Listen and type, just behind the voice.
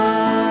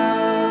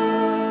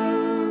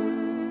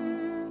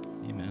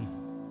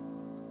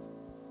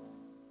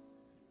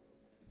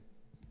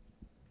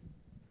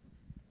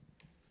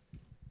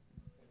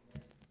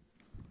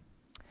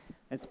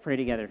Let's pray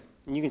together.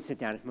 And you can sit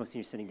down. Most of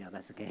you are sitting down.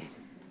 That's okay.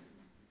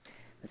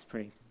 Let's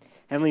pray.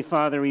 Heavenly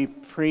Father, we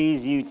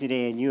praise you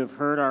today, and you have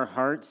heard our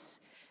hearts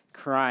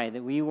cry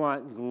that we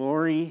want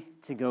glory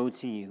to go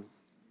to you.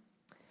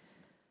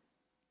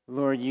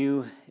 Lord,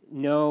 you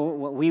know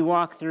what we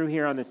walk through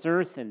here on this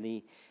earth and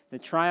the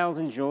trials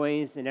and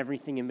joys and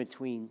everything in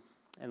between.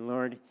 And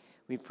Lord,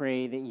 we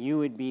pray that you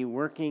would be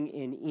working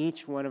in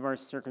each one of our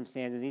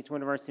circumstances, each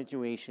one of our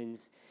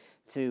situations,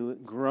 to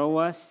grow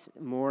us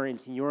more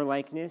into your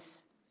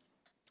likeness,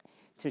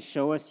 to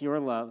show us your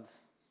love.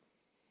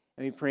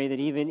 And we pray that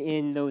even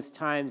in those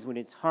times when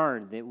it's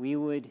hard, that we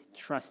would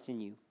trust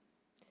in you.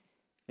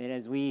 That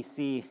as we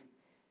see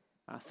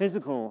a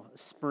physical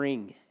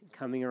spring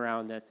coming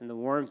around us and the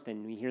warmth,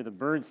 and we hear the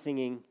birds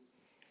singing,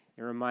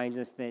 it reminds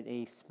us that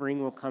a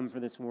spring will come for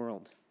this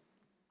world.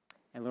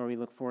 And Lord, we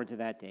look forward to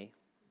that day.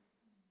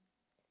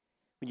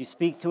 Would you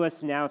speak to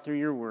us now through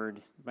your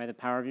word by the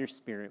power of your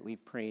Spirit? We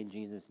pray in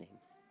Jesus' name.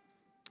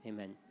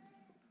 Amen.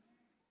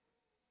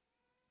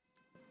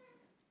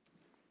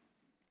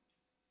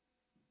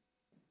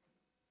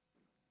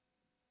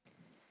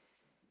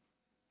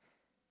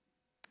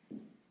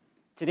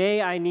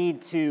 Today I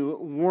need to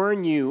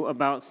warn you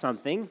about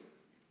something,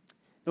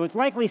 though it's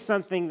likely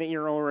something that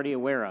you're already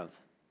aware of.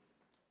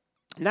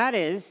 And that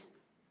is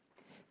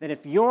that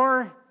if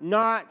you're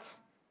not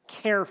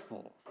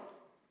careful,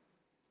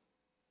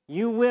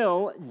 you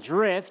will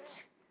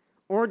drift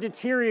or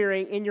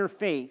deteriorate in your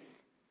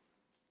faith,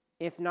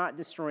 if not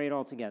destroy it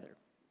altogether.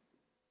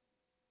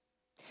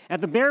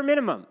 At the bare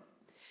minimum,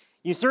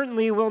 you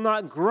certainly will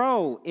not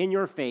grow in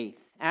your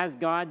faith as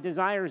God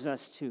desires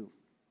us to.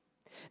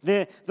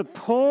 The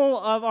pull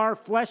of our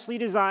fleshly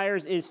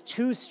desires is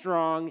too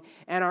strong,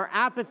 and our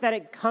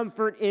apathetic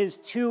comfort is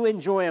too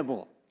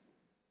enjoyable.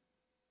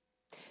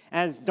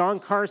 As Don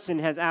Carson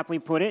has aptly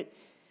put it,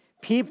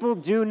 people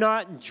do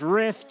not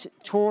drift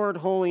toward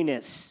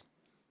holiness.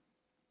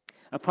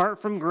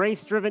 Apart from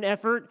grace-driven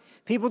effort,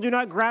 people do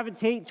not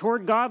gravitate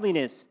toward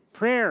godliness,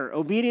 prayer,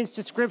 obedience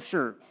to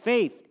Scripture,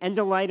 faith, and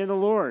delight in the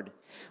Lord.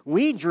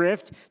 We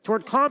drift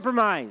toward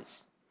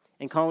compromise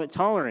and call it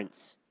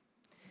tolerance.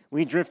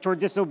 We drift toward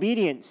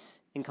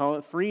disobedience and call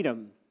it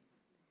freedom.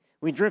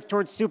 We drift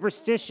toward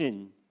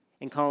superstition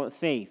and call it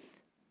faith.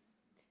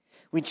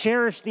 We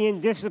cherish the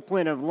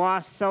indiscipline of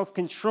lost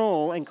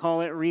self-control and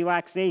call it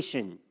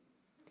relaxation.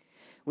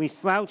 We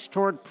slouch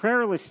toward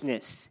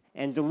prayerlessness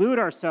and delude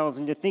ourselves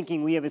into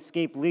thinking we have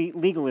escaped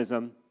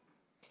legalism.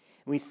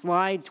 We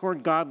slide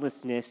toward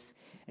godlessness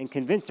and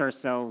convince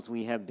ourselves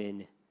we have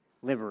been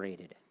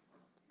liberated.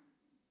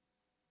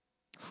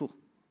 Whew.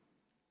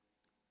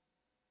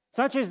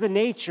 Such is the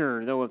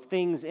nature, though, of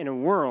things in a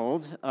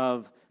world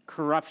of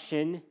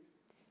corruption,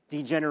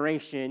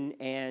 degeneration,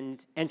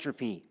 and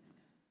entropy.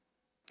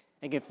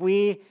 Like if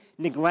we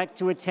neglect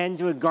to attend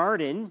to a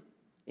garden,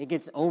 it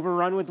gets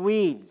overrun with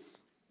weeds.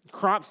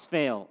 Crops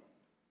fail.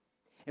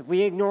 If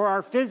we ignore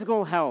our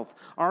physical health,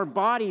 our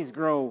bodies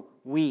grow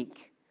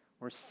weak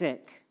or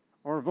sick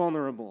or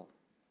vulnerable.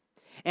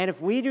 And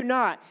if we do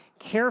not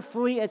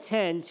carefully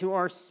attend to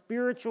our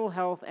spiritual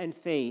health and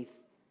faith,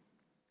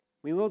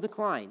 we will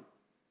decline.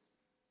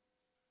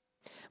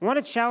 I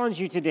want to challenge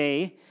you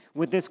today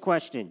with this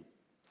question.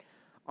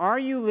 Are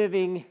you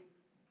living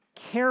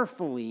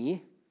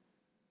carefully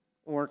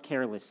or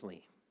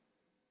carelessly?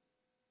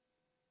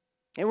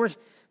 And we're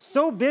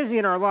so busy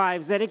in our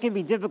lives that it can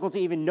be difficult to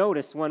even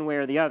notice one way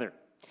or the other.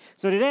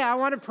 So today I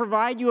want to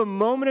provide you a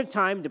moment of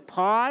time to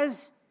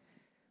pause,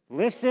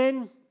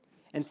 listen,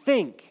 and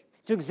think,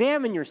 to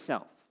examine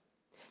yourself,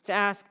 to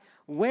ask,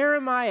 where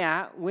am I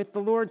at with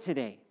the Lord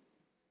today?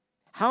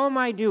 How am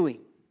I doing?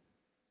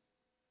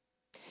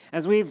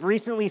 As we've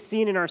recently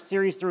seen in our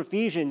series through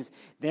Ephesians,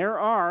 there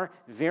are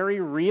very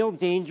real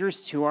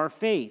dangers to our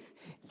faith.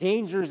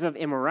 Dangers of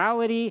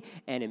immorality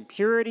and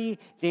impurity,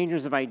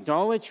 dangers of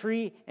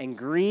idolatry and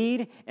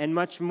greed, and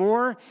much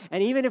more.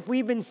 And even if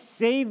we've been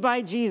saved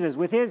by Jesus,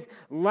 with his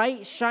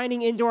light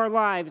shining into our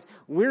lives,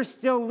 we're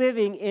still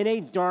living in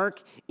a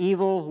dark,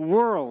 evil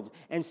world.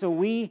 And so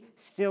we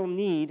still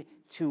need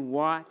to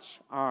watch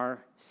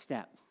our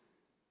step.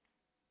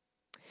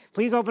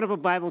 Please open up a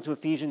Bible to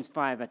Ephesians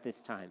 5 at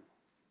this time.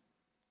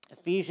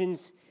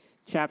 Ephesians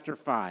chapter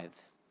 5.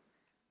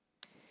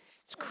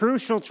 It's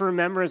crucial to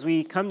remember as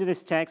we come to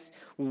this text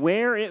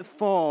where it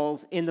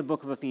falls in the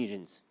book of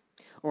Ephesians.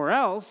 Or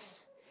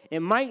else, it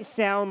might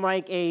sound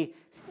like a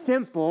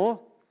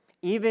simple,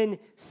 even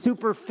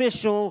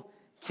superficial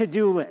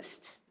to-do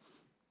list.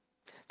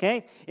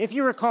 Okay? If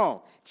you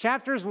recall,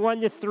 chapters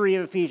 1 to 3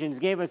 of Ephesians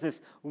gave us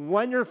this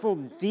wonderful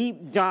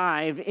deep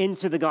dive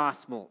into the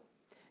gospel,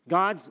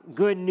 God's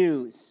good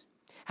news.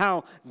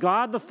 How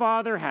God the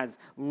Father has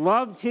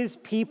loved his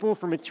people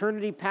from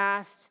eternity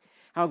past.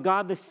 How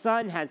God the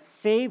Son has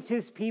saved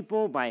his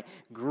people by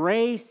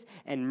grace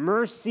and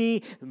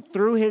mercy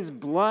through his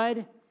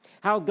blood.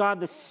 How God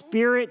the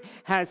Spirit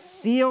has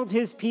sealed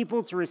his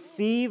people to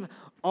receive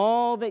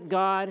all that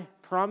God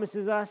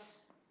promises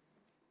us.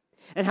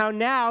 and how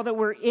now that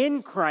we're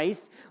in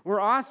Christ, we're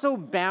also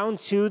bound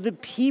to the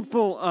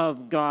people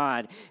of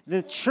God,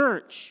 the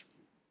church.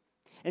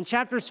 And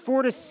chapters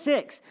 4 to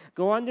 6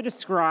 go on to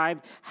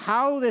describe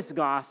how this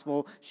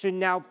gospel should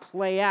now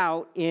play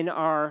out in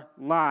our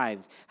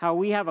lives, how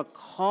we have a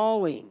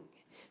calling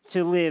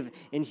to live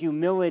in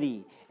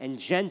humility and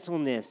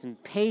gentleness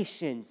and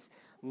patience,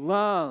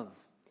 love,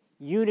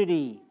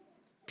 unity,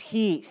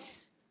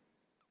 peace.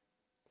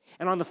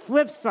 And on the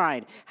flip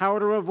side, how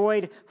to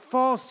avoid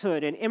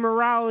falsehood and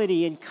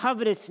immorality and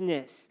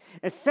covetousness.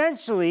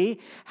 Essentially,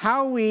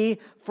 how we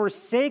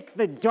forsake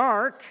the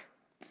dark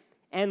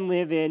and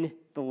live in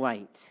the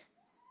light.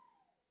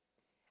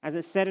 As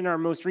it said in our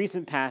most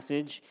recent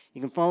passage,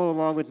 you can follow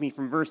along with me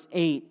from verse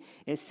 8.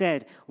 It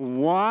said,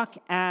 "Walk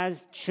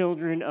as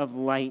children of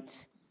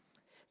light.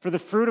 For the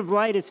fruit of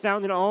light is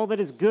found in all that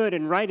is good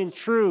and right and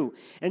true,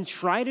 and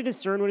try to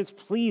discern what is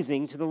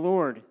pleasing to the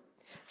Lord.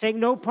 Take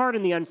no part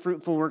in the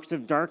unfruitful works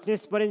of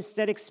darkness, but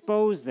instead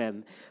expose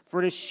them.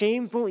 For it is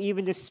shameful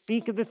even to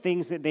speak of the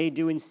things that they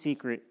do in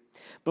secret.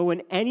 But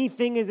when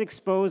anything is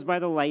exposed by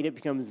the light, it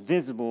becomes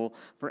visible.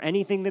 For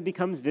anything that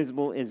becomes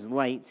visible is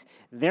light.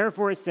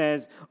 Therefore it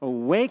says,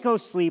 'Awake, O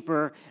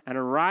sleeper, and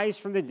arise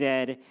from the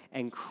dead,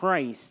 and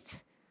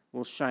Christ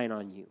will shine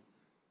on you.'"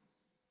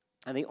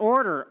 And the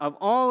order of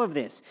all of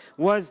this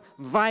was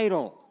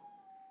vital,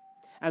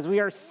 as we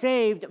are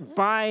saved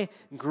by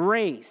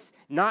grace,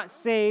 not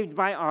saved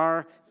by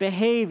our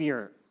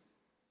behavior.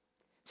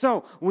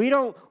 So we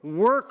don't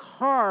work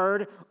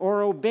hard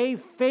or obey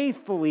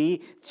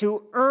faithfully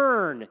to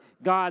earn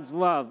God's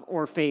love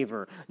or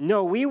favor.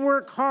 No, we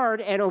work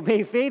hard and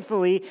obey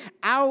faithfully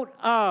out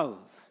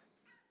of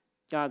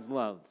God's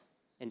love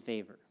and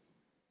favor.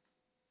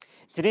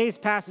 Today's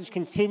passage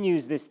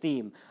continues this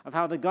theme of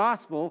how the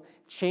gospel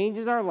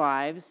changes our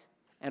lives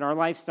and our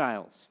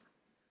lifestyles.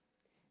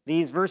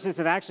 These verses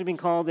have actually been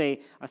called a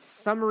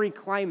summary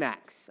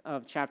climax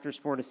of chapters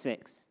 4 to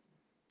 6.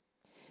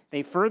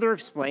 They further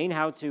explain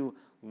how to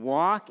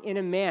walk in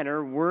a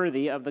manner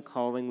worthy of the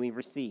calling we've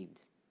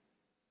received.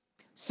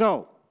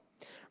 So,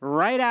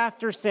 right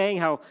after saying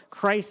how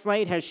Christ's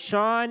light has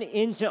shone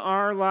into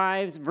our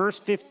lives, verse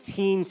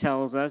 15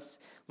 tells us,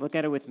 look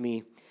at it with me,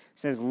 it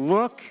says,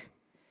 "Look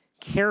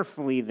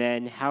carefully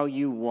then how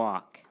you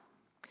walk,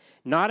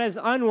 not as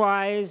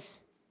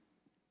unwise,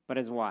 but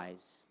as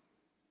wise."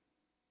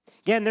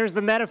 Again, there's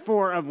the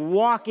metaphor of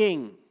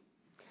walking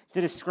to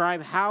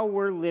describe how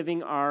we're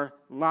living our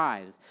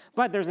lives.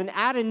 But there's an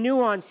added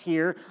nuance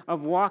here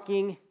of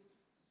walking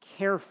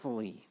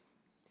carefully.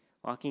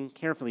 Walking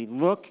carefully.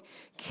 Look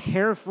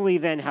carefully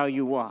then how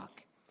you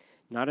walk,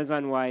 not as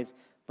unwise,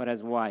 but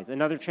as wise.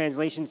 Another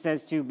translation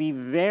says to be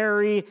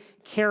very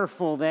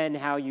careful then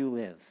how you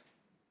live.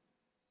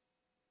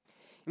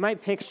 You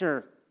might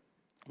picture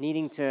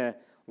needing to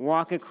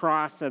walk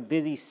across a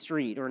busy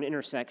street or an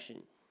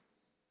intersection,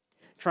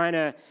 trying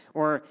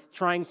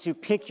to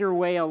pick your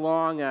way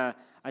along a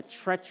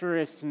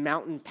treacherous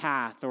mountain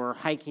path or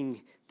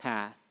hiking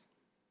path,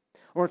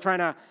 or trying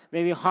to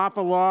maybe hop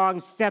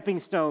along stepping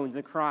stones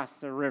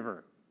across a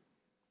river.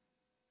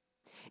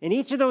 In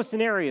each of those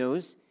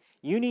scenarios,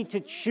 you need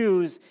to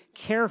choose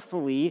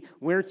carefully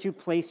where to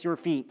place your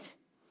feet.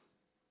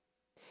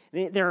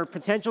 There are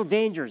potential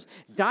dangers,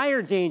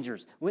 dire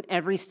dangers, with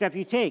every step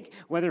you take,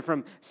 whether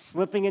from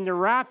slipping into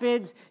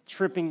rapids,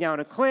 tripping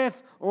down a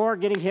cliff, or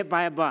getting hit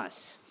by a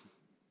bus.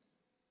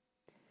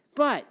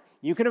 But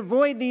you can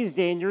avoid these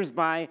dangers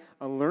by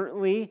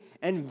alertly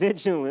and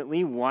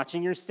vigilantly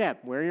watching your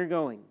step, where you're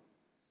going.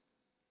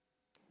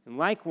 And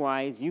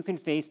likewise, you can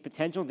face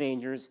potential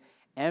dangers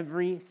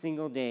every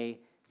single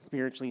day,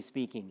 spiritually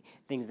speaking.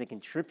 Things that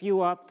can trip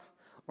you up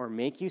or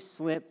make you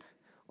slip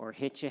or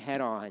hit you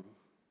head on.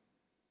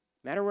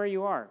 No matter where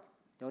you are,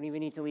 don't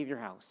even need to leave your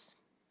house.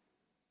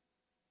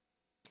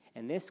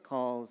 And this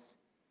calls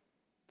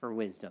for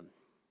wisdom.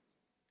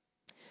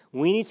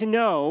 We need to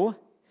know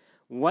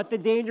what the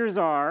dangers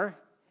are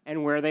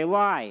and where they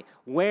lie,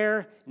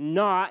 where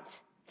not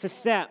to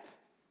step.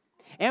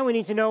 And we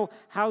need to know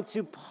how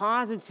to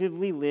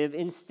positively live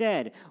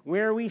instead,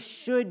 where we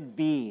should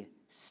be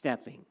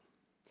stepping.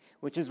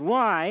 Which is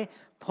why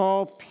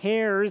Paul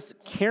pairs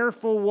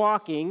careful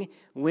walking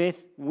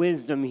with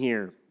wisdom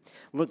here.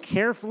 Look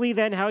carefully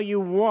then how you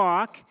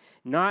walk,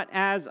 not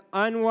as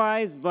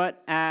unwise,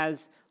 but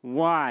as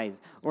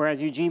wise. Or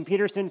as Eugene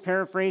Peterson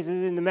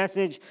paraphrases in the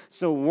Message,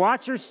 so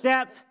watch your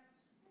step,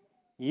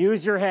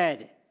 use your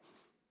head.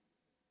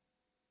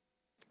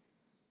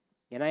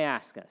 And I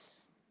ask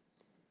us,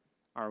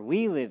 are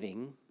we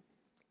living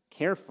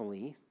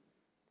carefully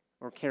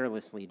or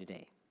carelessly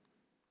today?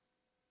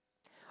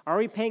 Are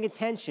we paying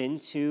attention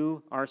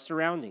to our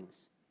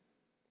surroundings?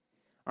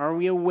 Are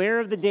we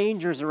aware of the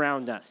dangers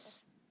around us?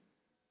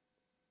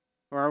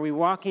 Or are we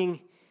walking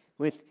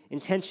with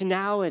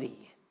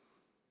intentionality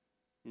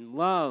and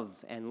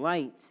love and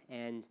light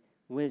and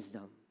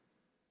wisdom?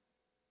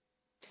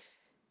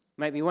 You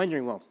might be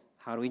wondering, well,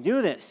 how do we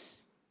do this?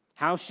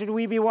 How should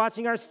we be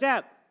watching our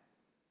step?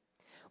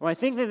 Well, I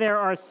think that there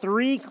are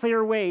three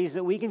clear ways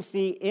that we can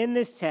see in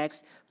this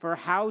text for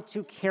how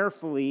to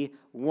carefully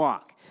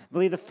walk. I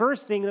believe the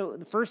first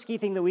key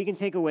thing that we can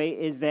take away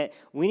is that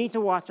we need to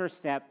watch our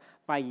step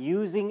by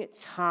using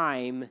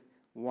time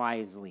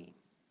wisely.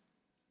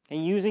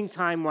 And using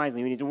time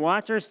wisely. We need to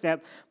watch our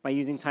step by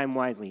using time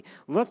wisely.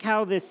 Look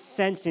how this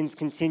sentence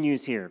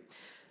continues here.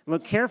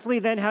 Look carefully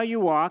then how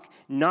you walk,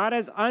 not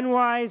as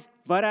unwise,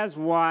 but as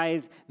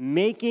wise,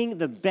 making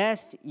the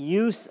best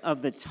use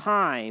of the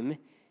time,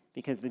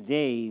 because the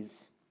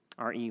days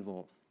are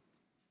evil.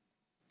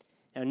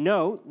 Now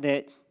note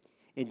that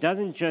it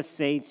doesn't just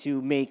say to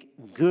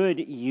make good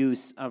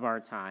use of our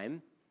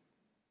time,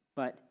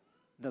 but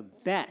the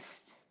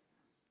best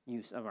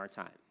use of our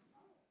time.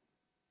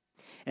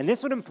 And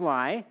this would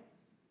imply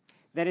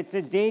that it's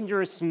a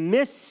dangerous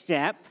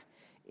misstep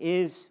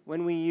is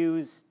when we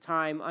use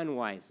time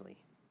unwisely.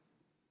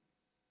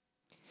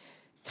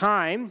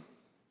 Time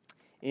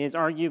is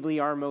arguably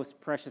our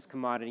most precious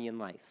commodity in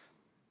life.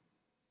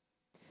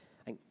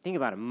 Think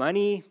about it.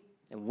 Money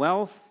and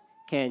wealth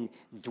can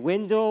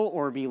dwindle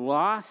or be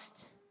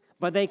lost,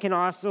 but they can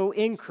also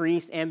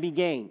increase and be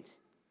gained.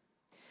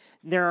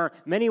 There are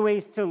many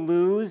ways to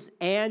lose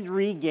and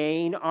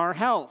regain our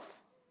health.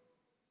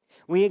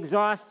 We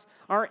exhaust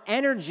our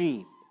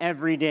energy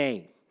every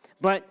day,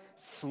 but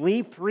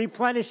sleep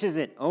replenishes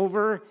it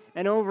over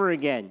and over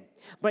again.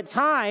 But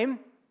time,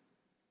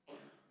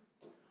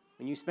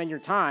 when you spend your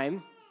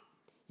time,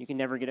 you can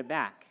never get it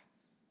back.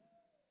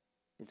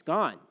 It's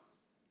gone.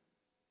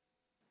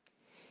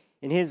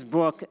 In his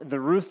book, The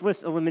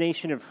Ruthless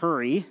Elimination of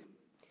Hurry,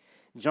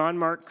 John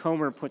Mark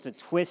Comer puts a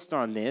twist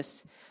on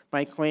this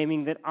by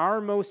claiming that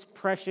our most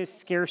precious,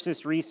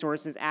 scarcest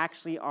resource is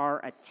actually our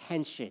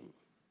attention.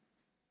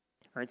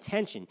 Our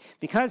attention.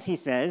 Because, he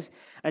says,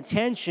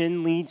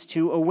 attention leads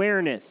to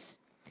awareness.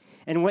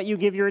 And what you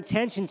give your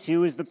attention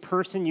to is the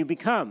person you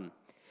become.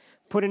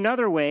 Put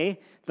another way,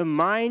 the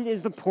mind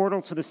is the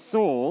portal to the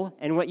soul,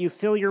 and what you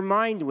fill your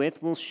mind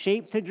with will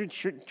shape the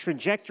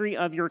trajectory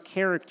of your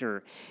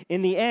character.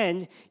 In the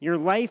end, your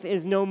life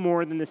is no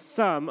more than the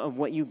sum of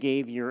what you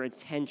gave your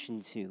attention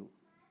to.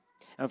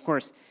 Of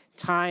course,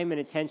 time and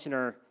attention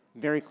are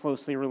very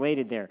closely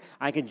related there.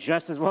 I could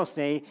just as well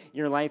say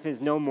your life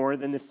is no more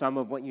than the sum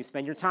of what you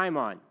spend your time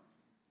on.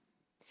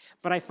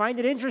 But I find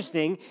it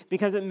interesting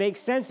because it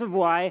makes sense of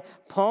why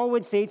Paul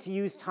would say to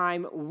use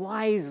time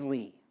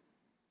wisely.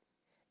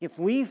 If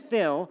we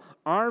fill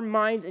our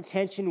mind's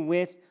attention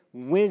with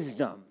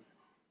wisdom,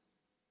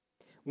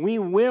 we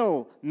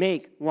will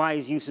make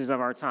wise uses of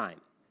our time.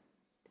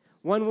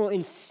 One will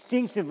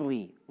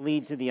instinctively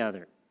lead to the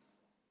other.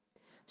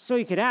 So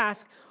you could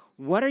ask,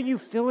 what are you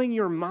filling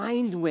your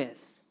mind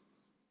with?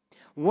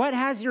 What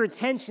has your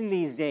attention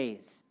these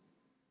days?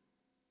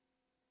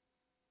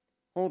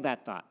 Hold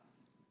that thought.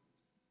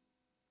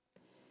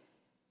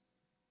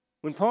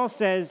 When Paul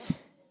says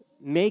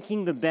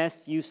making the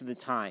best use of the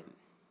time,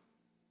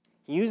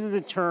 he uses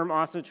a term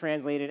also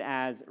translated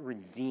as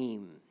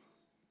redeem.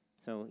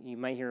 So you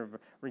might hear of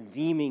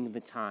redeeming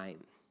the time.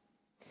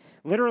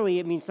 Literally,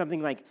 it means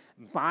something like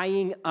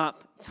buying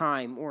up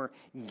time or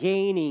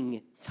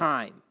gaining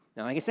time.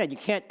 Now, like I said, you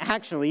can't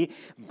actually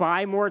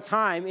buy more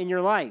time in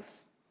your life.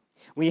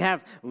 We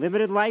have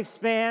limited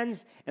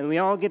lifespans, and we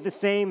all get the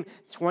same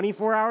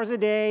 24 hours a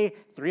day,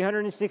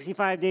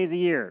 365 days a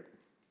year.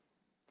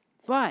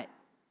 But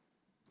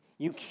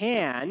you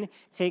can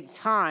take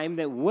time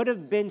that would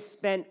have been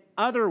spent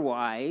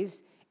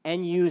otherwise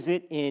and use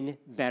it in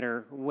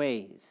better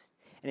ways.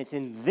 And it's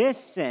in this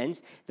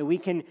sense that we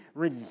can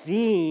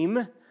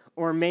redeem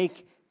or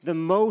make the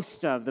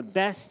most of, the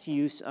best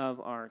use of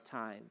our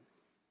time.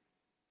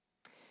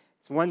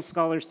 As one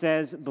scholar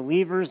says,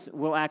 believers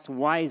will act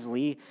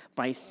wisely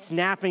by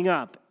snapping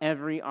up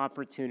every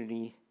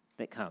opportunity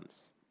that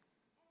comes.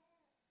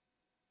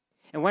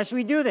 And why should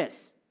we do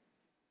this?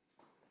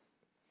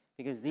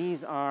 Because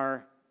these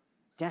are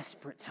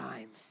desperate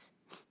times.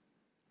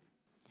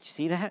 Did you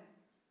see that?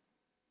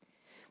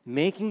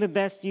 Making the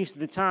best use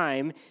of the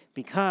time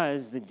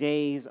because the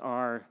days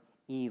are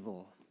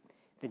evil.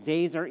 The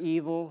days are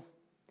evil.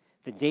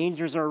 The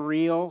dangers are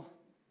real.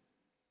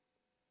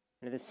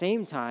 And at the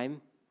same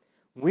time,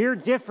 we're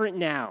different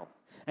now.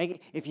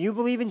 Like, if you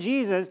believe in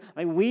Jesus,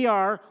 we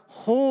are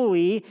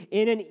holy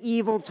in an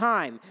evil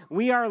time.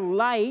 We are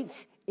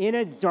light in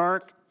a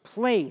dark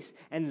place.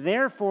 And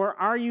therefore,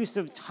 our use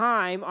of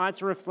time ought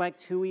to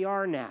reflect who we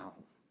are now.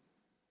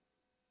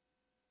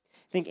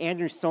 I think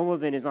Andrew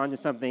Sullivan is onto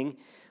something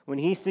when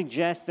he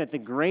suggests that the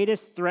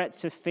greatest threat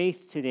to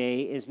faith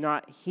today is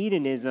not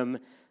hedonism,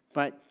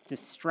 but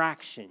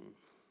distraction.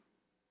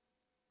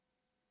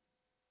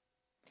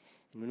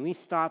 And when we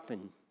stop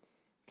and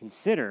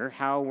consider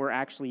how we're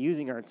actually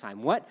using our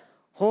time, what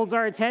holds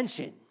our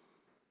attention,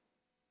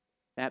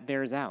 that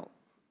bears out.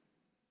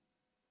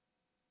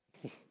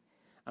 The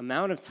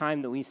amount of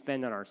time that we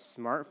spend on our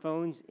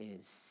smartphones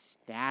is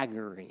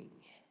staggering.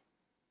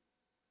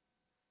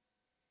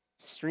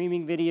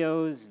 Streaming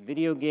videos,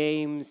 video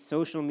games,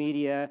 social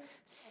media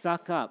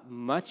suck up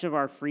much of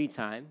our free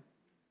time.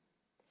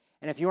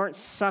 And if you aren't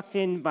sucked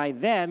in by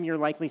them, you're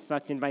likely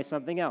sucked in by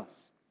something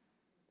else.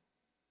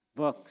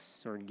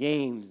 Books or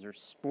games or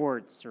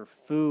sports or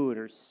food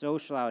or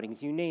social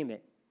outings, you name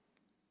it.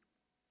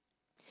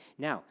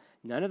 Now,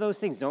 none of those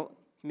things, don't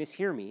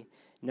mishear me,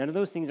 none of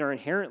those things are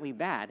inherently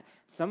bad.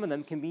 Some of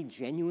them can be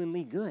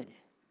genuinely good.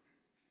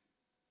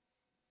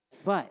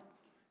 But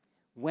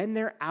when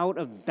they're out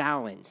of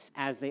balance,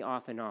 as they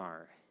often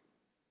are,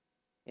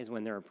 is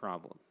when they're a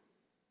problem.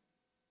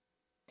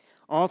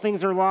 All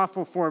things are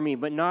lawful for me,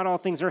 but not all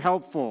things are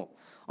helpful.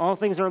 All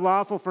things are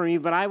lawful for me,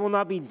 but I will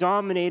not be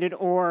dominated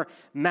or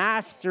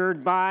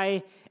mastered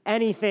by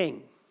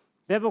anything.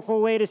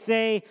 Biblical way to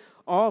say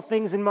all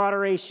things in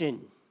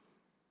moderation.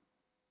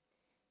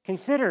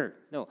 Consider,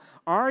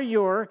 are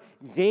your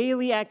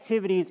daily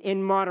activities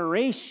in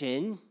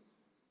moderation,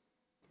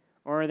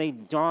 or are they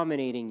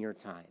dominating your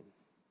time?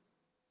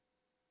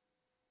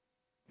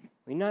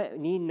 We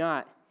need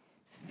not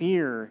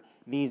fear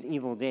these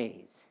evil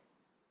days,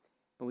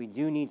 but we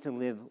do need to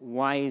live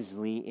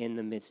wisely in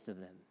the midst of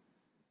them,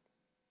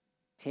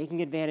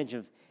 taking advantage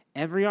of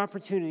every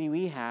opportunity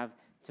we have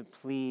to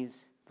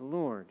please the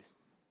Lord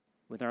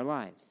with our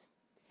lives.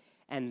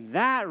 And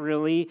that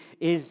really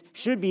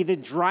should be the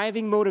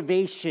driving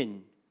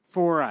motivation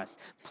for us,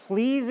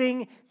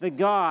 pleasing the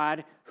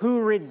God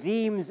who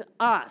redeems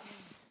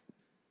us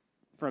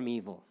from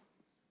evil.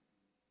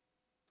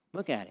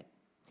 Look at it.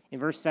 In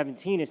verse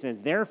 17, it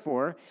says,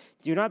 "Therefore,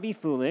 do not be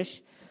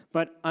foolish,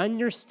 but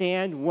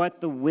understand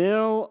what the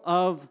will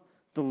of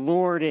the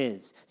Lord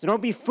is." So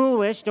don't be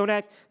foolish. Don't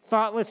act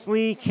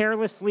thoughtlessly,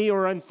 carelessly,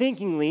 or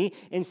unthinkingly.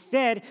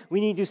 Instead,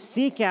 we need to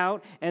seek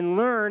out and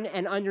learn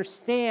and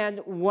understand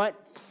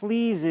what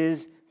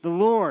pleases the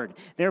Lord.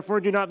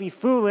 Therefore, do not be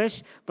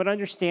foolish, but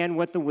understand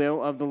what the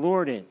will of the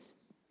Lord is.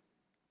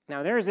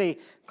 Now, there's a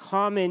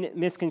common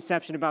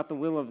misconception about the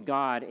will of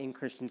God in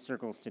Christian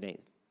circles today.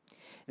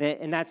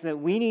 And that's that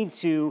we need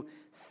to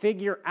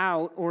figure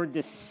out or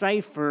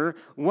decipher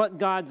what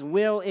God's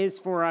will is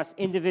for us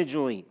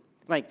individually.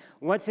 Like,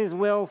 what's his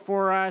will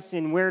for us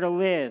and where to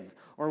live,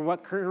 or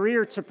what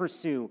career to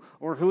pursue,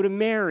 or who to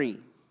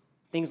marry,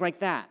 things like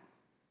that.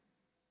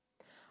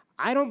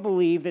 I don't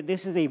believe that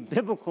this is a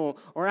biblical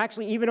or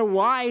actually even a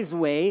wise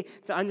way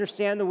to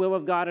understand the will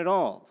of God at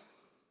all.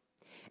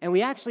 And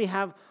we actually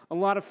have a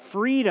lot of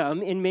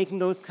freedom in making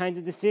those kinds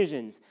of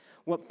decisions.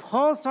 What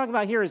Paul's talking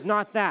about here is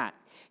not that.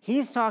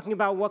 He's talking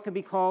about what could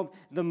be called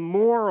the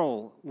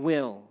moral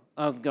will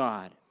of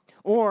God,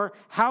 or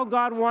how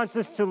God wants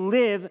us to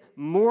live,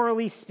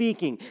 morally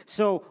speaking.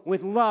 So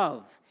with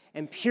love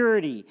and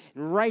purity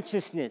and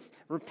righteousness,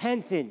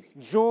 repentance,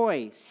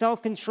 joy,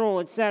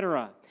 self-control,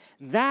 etc.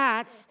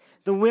 That's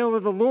the will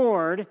of the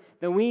Lord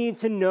that we need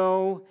to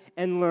know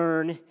and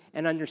learn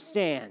and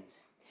understand.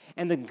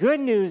 And the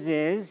good news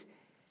is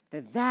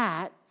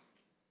that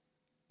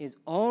is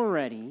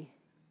already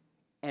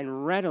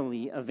and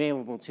readily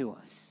available to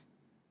us.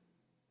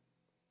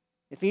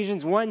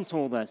 Ephesians 1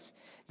 told us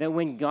that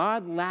when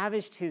God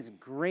lavished his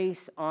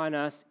grace on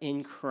us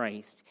in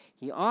Christ,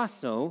 he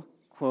also,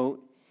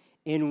 quote,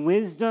 "in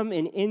wisdom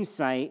and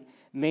insight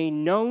made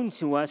known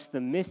to us the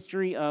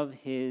mystery of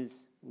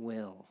his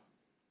will."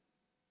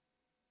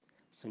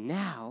 So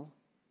now,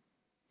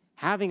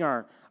 having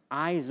our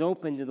eyes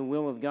open to the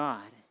will of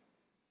God,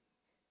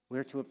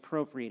 we're to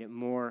appropriate it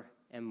more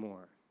and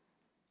more,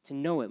 to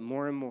know it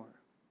more and more.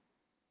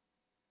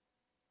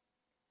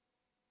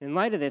 In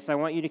light of this, I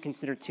want you to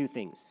consider two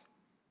things.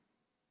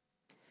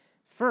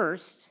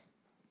 First,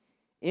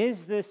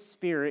 is the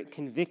Spirit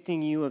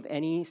convicting you of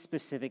any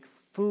specific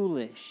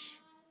foolish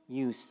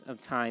use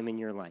of time in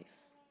your life?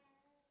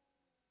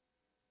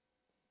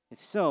 If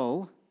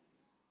so,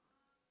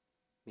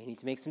 you need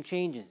to make some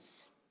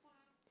changes,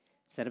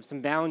 set up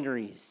some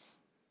boundaries,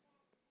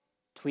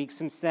 tweak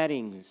some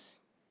settings,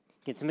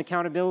 get some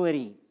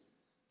accountability,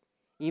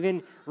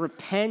 even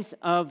repent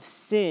of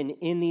sin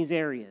in these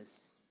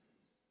areas.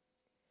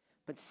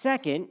 But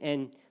second,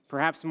 and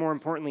perhaps more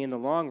importantly in the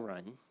long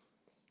run,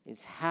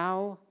 is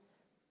how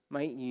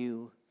might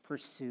you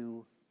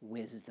pursue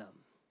wisdom?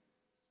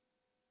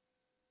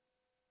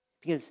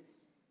 Because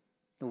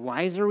the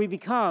wiser we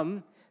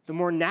become, the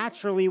more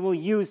naturally we'll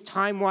use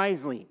time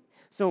wisely.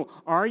 So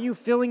are you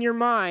filling your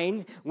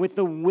mind with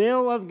the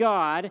will of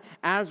God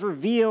as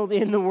revealed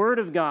in the Word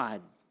of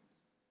God?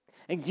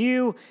 And do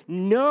you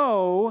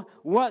know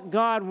what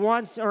God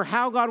wants or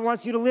how God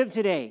wants you to live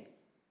today?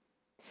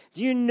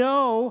 Do you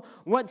know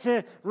what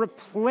to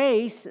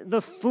replace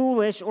the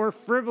foolish or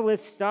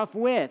frivolous stuff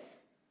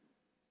with?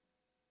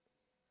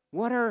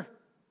 What are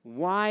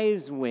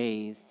wise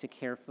ways to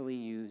carefully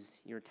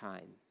use your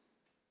time?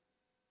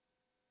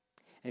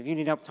 And if you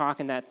need help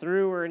talking that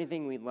through or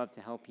anything, we'd love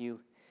to help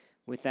you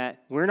with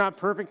that. We're not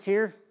perfect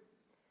here.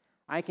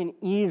 I can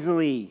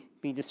easily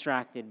be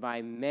distracted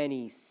by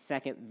many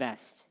second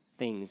best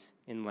things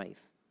in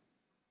life.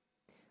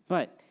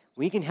 But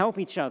we can help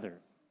each other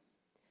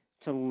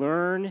to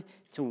learn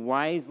to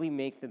wisely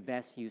make the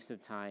best use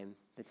of time,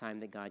 the time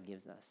that God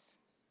gives us.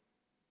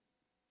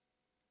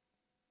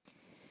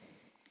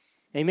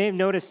 You may have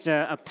noticed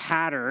a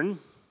pattern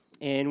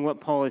in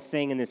what Paul is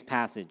saying in this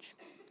passage.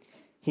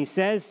 He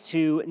says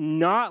to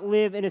not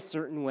live in a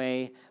certain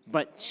way,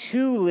 but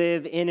to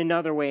live in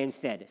another way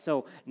instead.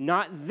 So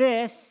not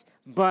this,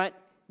 but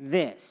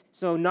this.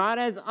 So not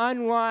as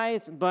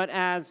unwise, but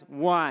as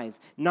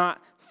wise.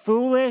 Not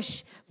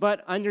foolish,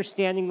 but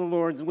understanding the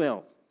Lord's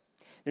will.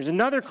 There's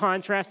another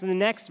contrast in the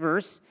next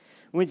verse,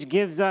 which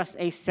gives us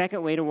a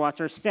second way to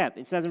watch our step.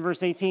 It says in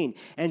verse 18,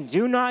 "And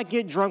do not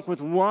get drunk with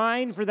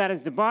wine, for that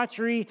is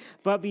debauchery,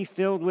 but be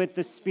filled with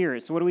the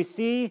Spirit." So what do we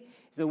see?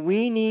 Is that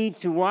we need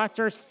to watch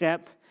our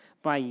step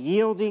by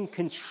yielding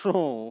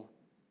control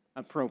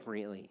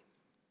appropriately.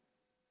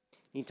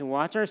 We need to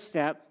watch our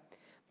step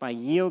by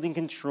yielding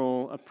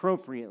control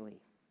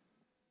appropriately.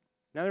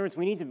 In other words,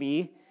 we need to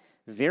be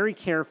very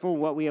careful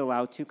what we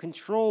allow to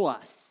control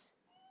us.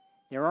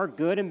 There are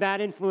good and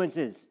bad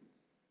influences.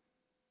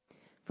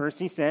 First,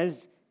 he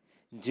says,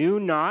 do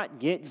not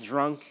get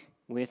drunk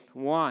with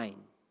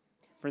wine,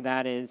 for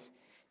that is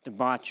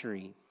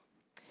debauchery.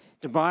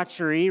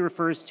 Debauchery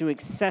refers to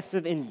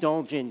excessive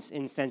indulgence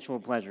in sensual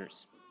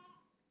pleasures.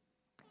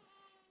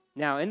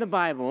 Now, in the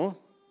Bible,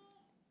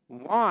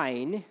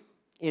 wine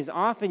is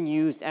often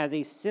used as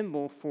a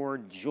symbol for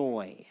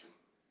joy.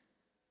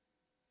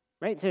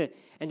 Right? To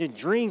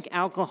drink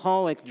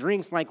alcoholic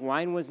drinks like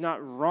wine was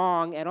not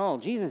wrong at all.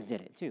 Jesus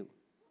did it too.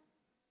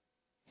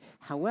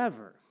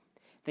 However,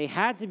 they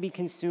had to be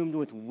consumed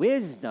with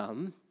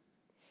wisdom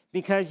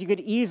because you could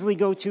easily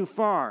go too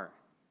far.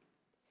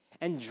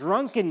 And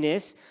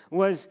drunkenness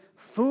was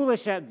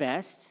foolish at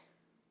best,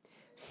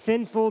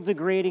 sinful,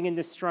 degrading, and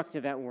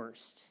destructive at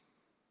worst.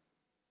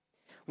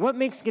 What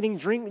makes getting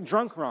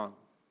drunk wrong?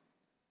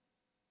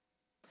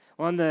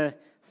 On the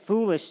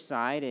foolish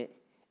side,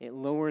 it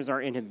lowers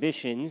our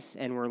inhibitions,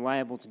 and we're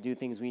liable to do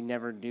things we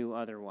never do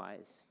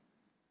otherwise.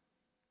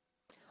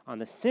 On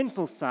the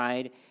sinful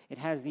side, it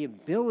has the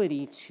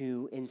ability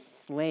to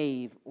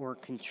enslave or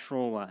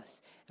control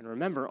us. And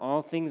remember,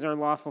 all things are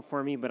lawful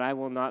for me, but I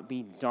will not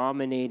be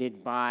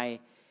dominated by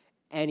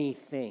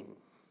anything.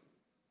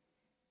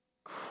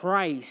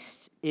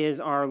 Christ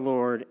is our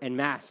Lord and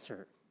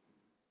Master.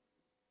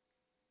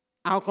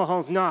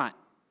 Alcohol's not.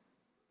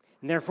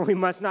 And therefore, we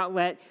must not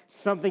let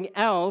something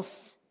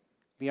else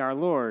be our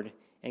Lord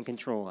and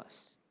control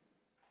us.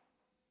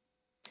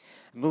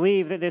 I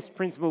believe that this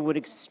principle would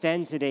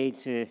extend today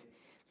to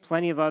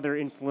plenty of other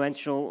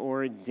influential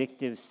or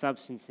addictive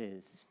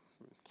substances.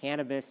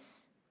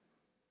 Cannabis,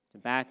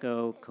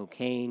 tobacco,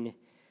 cocaine,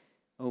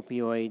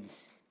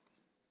 opioids,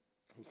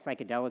 and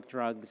psychedelic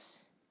drugs.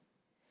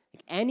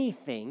 Like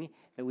anything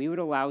that we would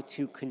allow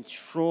to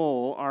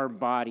control our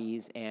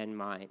bodies and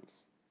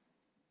minds.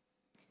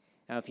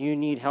 Now, if you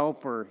need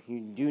help or you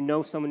do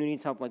know someone who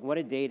needs help, like what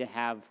a day to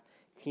have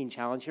Teen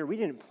Challenge here. We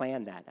didn't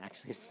plan that,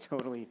 actually. It's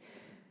totally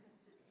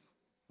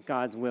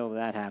God's will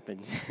that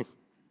happened.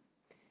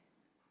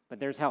 But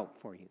there's help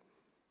for you.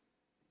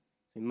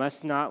 We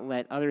must not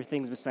let other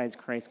things besides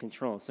Christ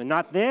control. So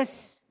not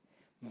this,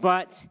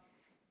 but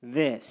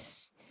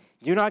this.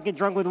 Do not get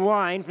drunk with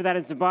wine, for that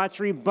is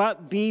debauchery,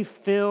 but be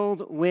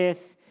filled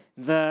with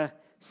the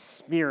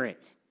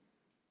Spirit,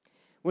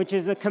 which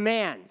is a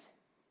command,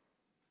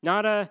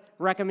 not a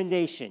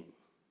recommendation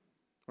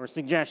or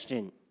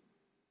suggestion.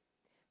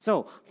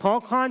 So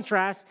Paul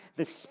contrasts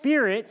the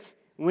Spirit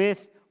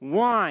with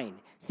wine,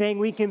 saying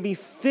we can be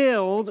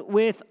filled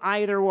with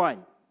either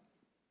one.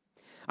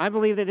 I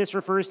believe that this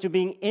refers to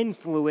being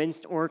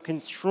influenced or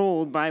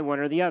controlled by one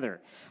or the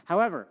other.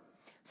 However,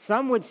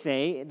 some would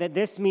say that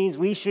this means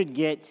we should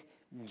get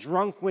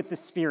drunk with the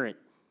Spirit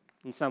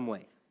in some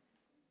way.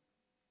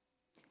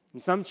 In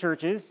some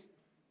churches,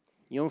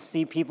 you'll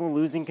see people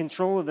losing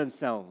control of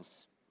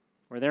themselves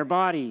or their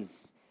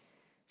bodies,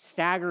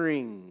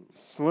 staggering,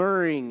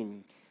 slurring,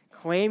 and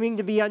claiming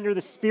to be under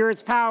the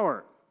Spirit's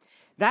power.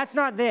 That's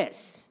not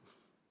this.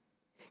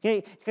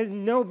 Okay, because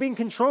being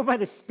controlled by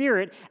the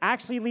Spirit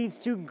actually leads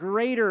to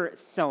greater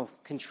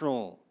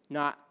self-control,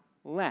 not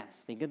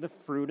less. Think of the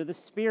fruit of the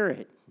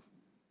Spirit.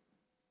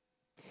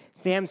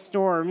 Sam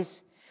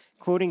Storms,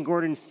 quoting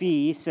Gordon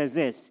Fee, says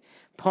this: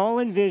 Paul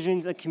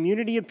envisions a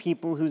community of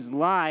people whose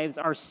lives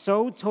are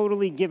so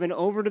totally given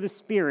over to the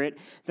Spirit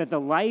that the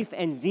life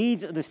and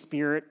deeds of the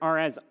Spirit are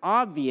as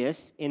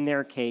obvious in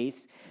their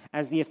case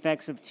as the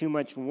effects of too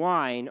much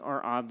wine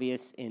are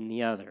obvious in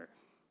the other.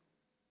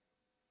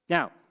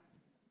 Now,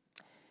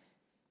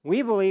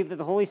 we believe that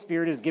the Holy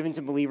Spirit is given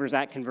to believers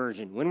at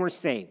conversion. When we're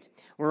saved,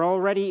 we're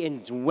already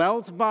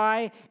indwelt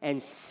by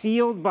and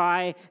sealed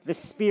by the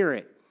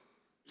Spirit.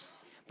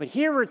 But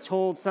here we're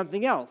told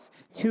something else,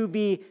 to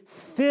be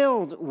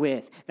filled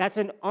with. That's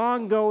an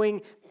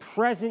ongoing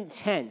present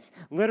tense.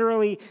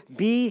 Literally,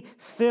 be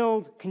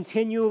filled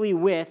continually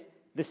with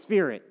the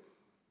Spirit.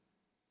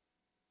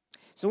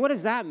 So what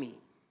does that mean?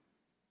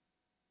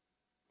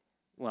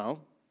 Well,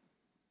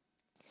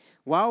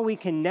 while we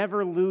can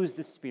never lose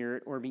the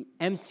Spirit or be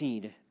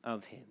emptied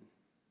of Him,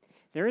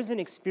 there is an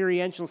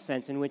experiential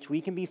sense in which we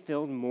can be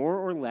filled more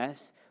or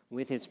less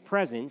with His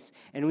presence,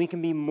 and we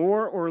can be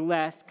more or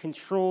less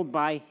controlled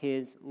by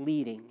His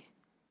leading.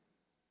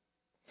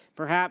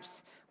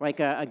 Perhaps like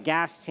a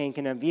gas tank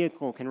in a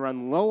vehicle can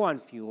run low on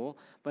fuel,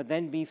 but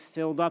then be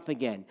filled up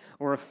again.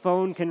 Or a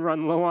phone can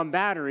run low on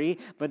battery,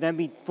 but then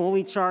be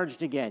fully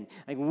charged again.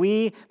 Like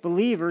we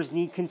believers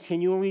need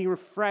continually be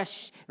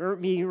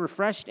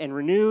refreshed and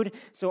renewed.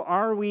 So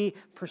are we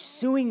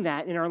pursuing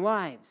that in our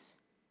lives?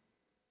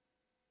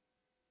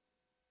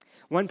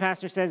 One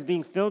pastor says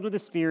being filled with the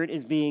Spirit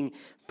is being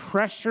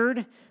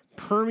pressured,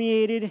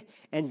 permeated,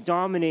 and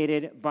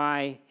dominated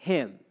by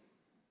Him.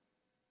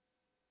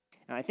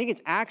 Now, I think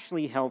it's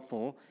actually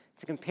helpful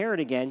to compare it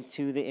again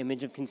to the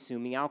image of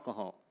consuming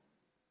alcohol.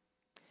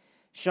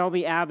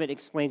 Shelby Abbott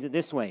explains it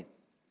this way.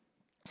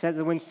 He says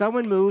that when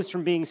someone moves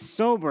from being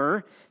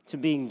sober to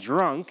being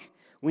drunk,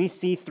 we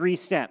see 3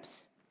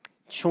 steps: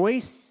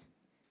 choice,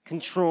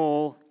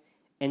 control,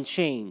 and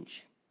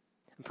change.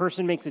 A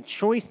person makes a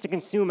choice to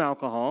consume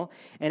alcohol,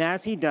 and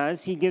as he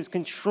does, he gives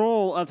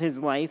control of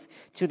his life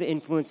to the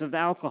influence of the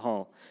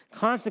alcohol.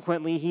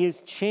 Consequently, he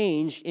is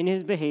changed in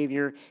his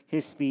behavior,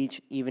 his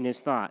speech, even his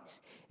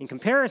thoughts. In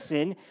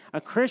comparison, a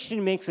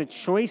Christian makes a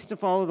choice to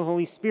follow the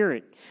Holy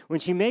Spirit.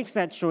 When she makes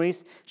that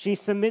choice, she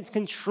submits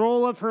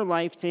control of her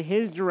life to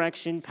His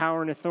direction,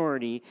 power, and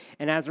authority,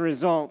 and as a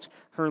result,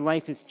 her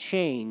life is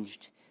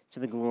changed to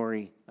the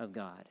glory of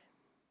God.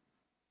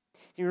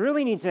 You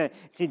really need to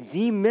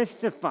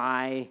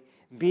demystify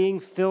being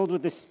filled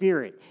with the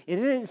Spirit. It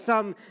isn't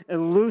some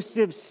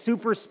elusive,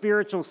 super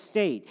spiritual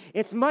state.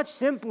 It's much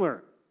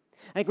simpler.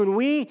 Like when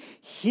we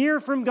hear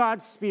from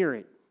God's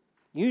Spirit,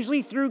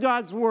 usually through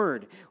God's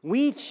Word,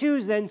 we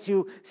choose then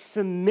to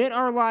submit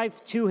our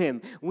life to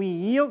Him. We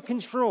yield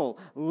control,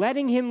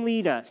 letting Him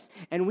lead us,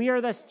 and we are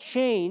thus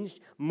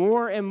changed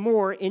more and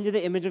more into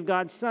the image of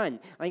God's Son.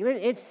 Like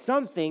it's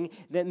something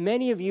that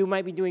many of you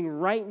might be doing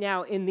right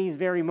now in these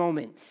very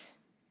moments.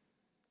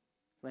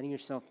 Letting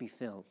yourself be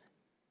filled.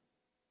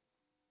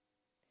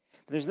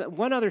 But there's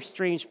one other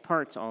strange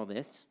part to all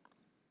this.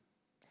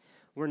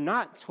 We're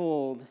not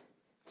told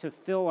to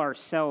fill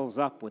ourselves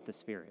up with the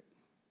Spirit.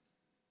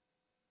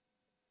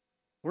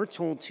 We're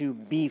told to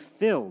be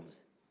filled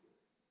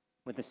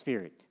with the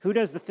Spirit. Who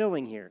does the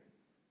filling here?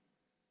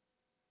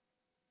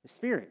 The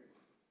Spirit.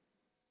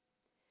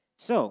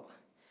 So,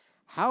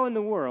 how in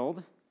the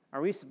world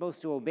are we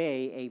supposed to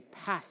obey a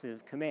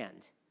passive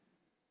command?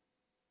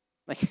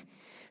 Like,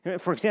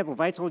 for example,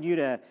 if I told you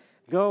to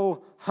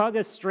go hug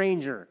a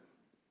stranger,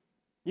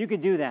 you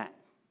could do that,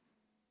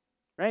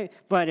 right?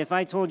 But if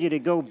I told you to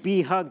go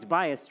be hugged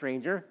by a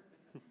stranger,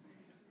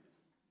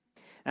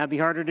 that'd be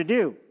harder to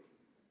do.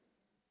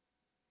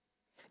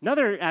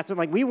 Another aspect,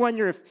 like we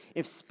wonder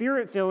if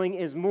spirit filling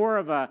is more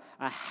of a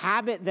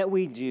habit that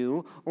we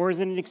do, or is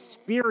it an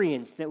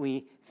experience that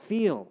we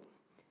feel?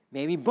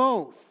 Maybe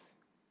both.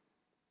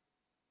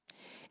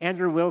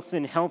 Andrew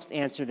Wilson helps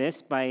answer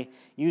this by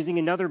using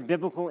another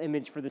biblical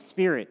image for the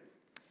Spirit: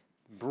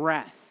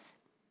 breath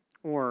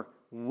or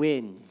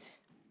wind.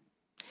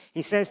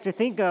 He says to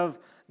think of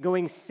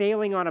going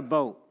sailing on a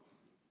boat.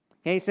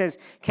 Okay, he says,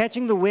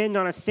 catching the wind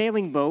on a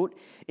sailing boat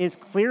is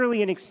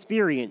clearly an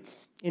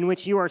experience in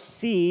which you are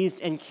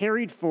seized and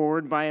carried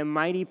forward by a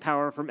mighty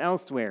power from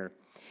elsewhere.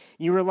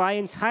 You rely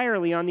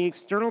entirely on the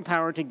external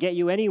power to get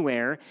you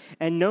anywhere,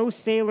 and no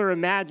sailor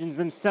imagines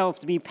themselves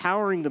to be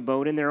powering the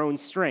boat in their own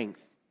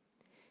strength.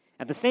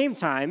 At the same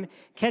time,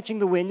 catching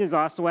the wind is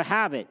also a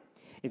habit.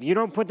 If you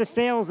don't put the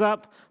sails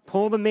up,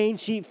 pull the main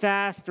sheet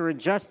fast, or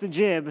adjust the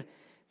jib,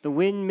 the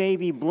wind may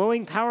be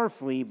blowing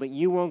powerfully, but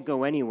you won't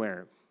go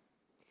anywhere.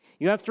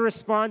 You have to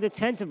respond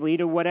attentively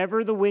to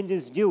whatever the wind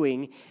is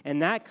doing,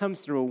 and that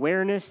comes through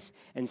awareness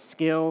and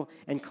skill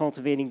and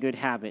cultivating good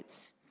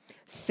habits.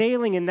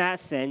 Sailing in that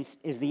sense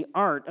is the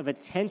art of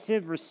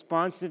attentive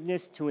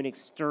responsiveness to an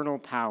external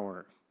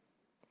power.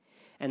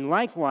 And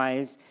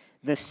likewise,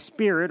 the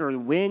Spirit, or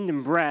wind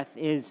and breath,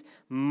 is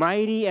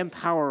mighty and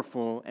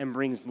powerful and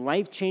brings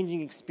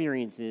life-changing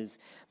experiences,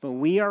 but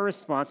we are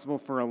responsible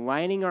for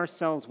aligning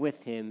ourselves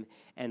with Him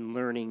and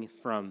learning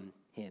from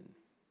Him.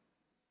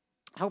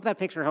 I hope that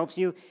picture helps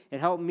you. It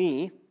helped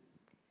me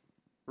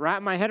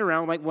wrap my head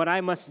around like what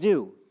I must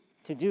do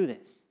to do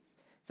this.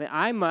 So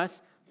I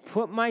must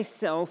put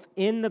myself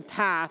in the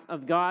path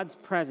of God's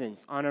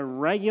presence on a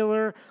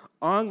regular,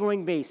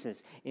 ongoing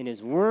basis, in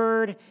His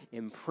Word,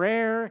 in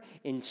prayer,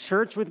 in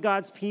church with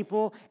God's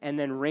people, and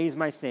then raise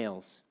my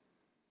sails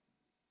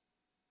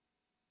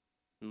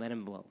and let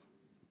Him blow.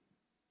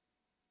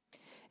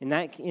 In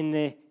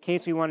the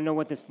case we want to know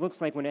what this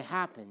looks like when it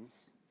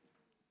happens,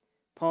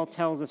 Paul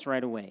tells us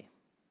right away.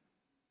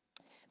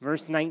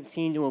 Verse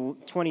 19 to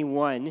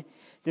 21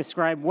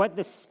 describe what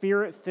the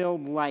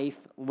Spirit-filled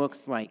life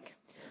looks like,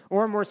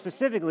 or more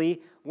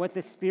specifically, what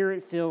the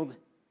Spirit-filled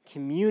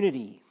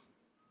community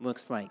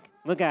looks like.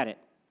 Look at it.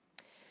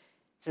 It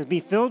says, be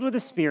filled with the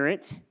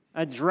Spirit,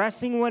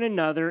 addressing one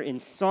another in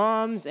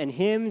psalms and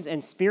hymns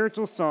and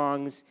spiritual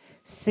songs,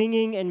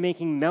 singing and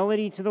making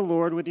melody to the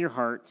Lord with your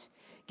heart,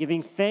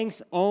 giving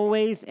thanks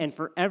always and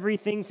for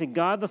everything to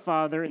God the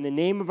Father in the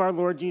name of our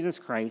Lord Jesus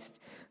Christ,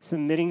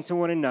 submitting to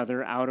one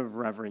another out of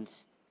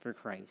reverence for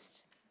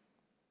Christ.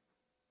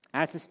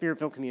 That's the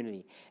Spirit-filled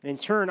community. And in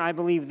turn, I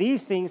believe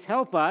these things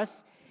help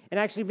us in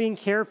actually being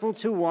careful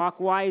to walk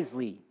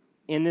wisely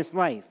in this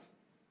life.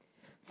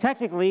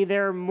 Technically,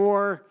 there are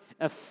more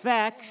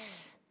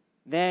effects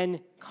than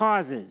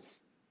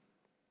causes,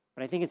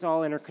 but I think it's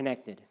all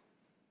interconnected.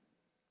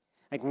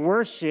 Like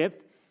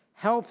worship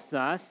helps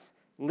us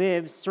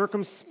live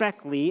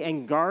circumspectly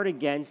and guard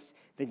against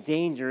the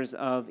dangers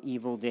of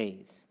evil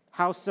days.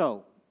 How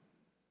so?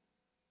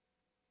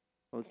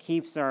 Well, it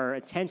keeps our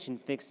attention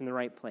fixed in the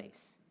right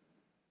place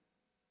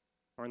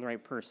or in the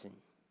right person.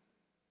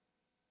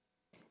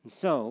 And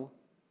so,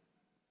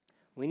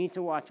 we need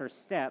to watch our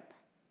step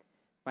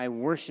by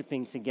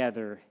worshiping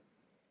together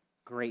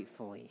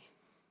gratefully.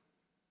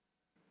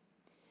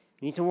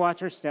 We need to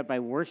watch our step by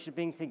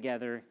worshiping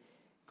together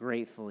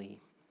gratefully.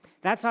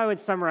 That's how I would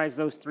summarize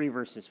those 3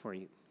 verses for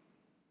you.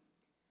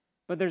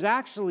 But there's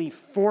actually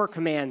 4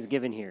 commands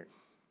given here.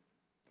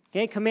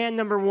 Okay, command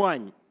number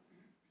 1,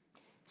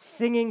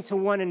 singing to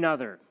one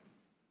another.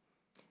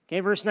 Okay,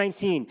 verse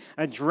 19,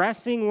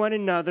 addressing one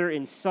another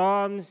in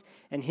psalms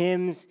and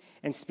hymns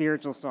and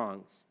spiritual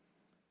songs.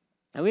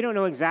 Now, we don't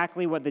know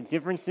exactly what the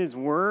differences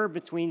were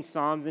between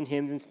psalms and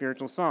hymns and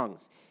spiritual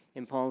songs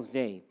in Paul's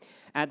day.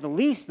 At the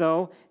least,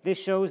 though, this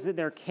shows that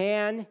there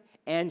can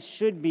and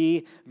should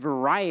be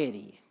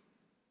variety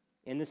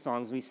in the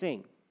songs we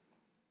sing.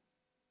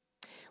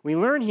 We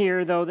learn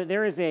here, though, that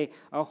there is a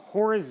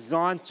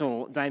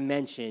horizontal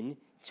dimension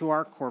to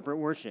our corporate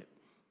worship.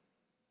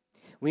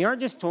 We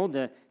aren't just told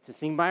to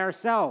sing by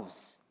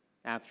ourselves,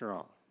 after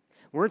all.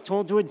 We're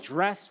told to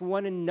address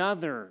one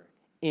another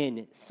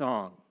in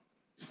song.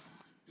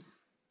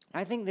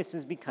 I think this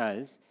is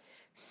because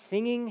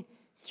singing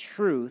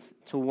truth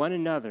to one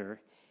another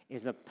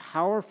is a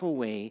powerful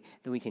way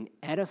that we can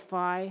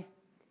edify,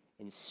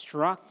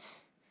 instruct,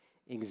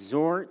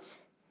 exhort,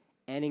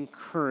 and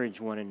encourage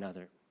one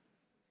another.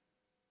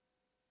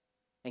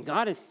 And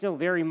God is still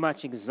very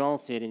much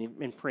exalted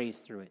and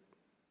praised through it.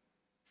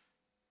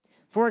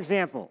 For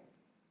example,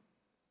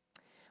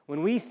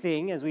 when we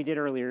sing, as we did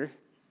earlier,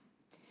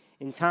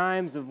 in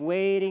times of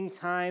waiting,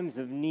 times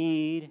of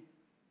need,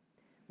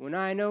 when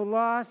I know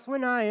loss,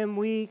 when I am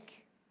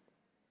weak,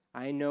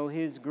 I know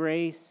his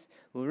grace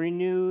will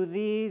renew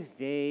these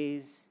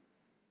days.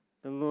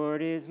 The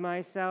Lord is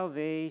my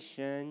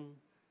salvation.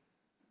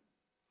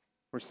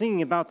 We're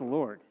singing about the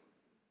Lord.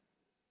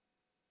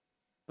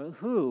 But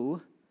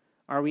who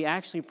are we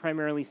actually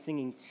primarily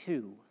singing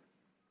to?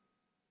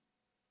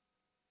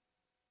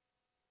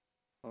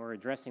 Or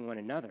addressing one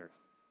another,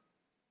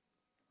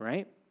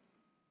 right?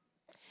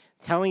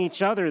 Telling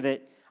each other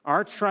that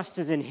our trust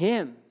is in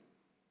him,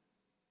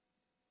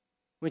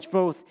 which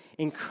both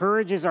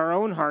encourages our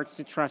own hearts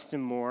to trust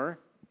him more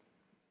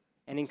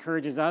and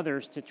encourages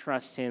others to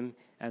trust him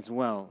as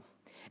well.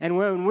 And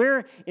when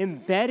we're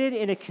embedded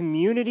in a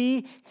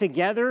community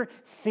together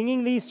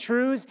singing these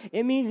truths,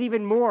 it means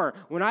even more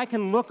when I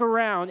can look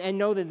around and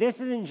know that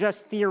this isn't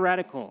just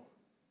theoretical.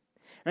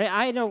 Right?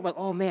 I know, like,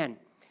 oh man,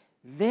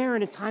 they're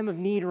in a time of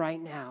need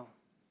right now.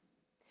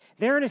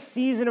 They're in a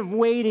season of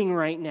waiting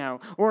right now.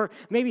 Or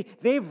maybe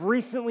they've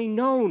recently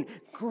known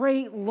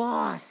great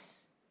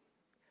loss.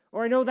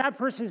 Or I know that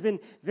person's been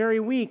very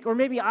weak. Or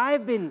maybe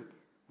I've been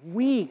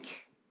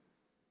weak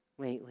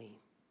lately.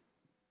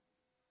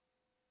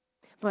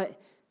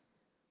 But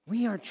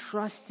we are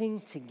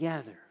trusting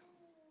together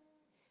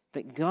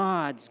that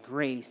God's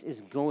grace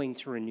is going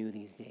to renew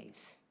these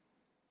days.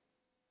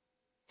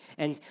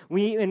 And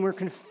we're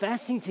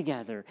confessing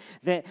together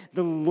that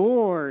the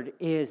Lord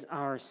is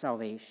our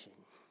salvation.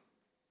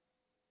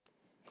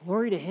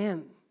 Glory to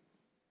him.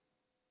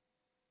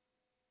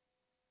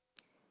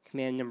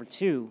 Command number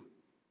 2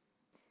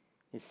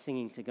 is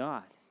singing to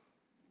God,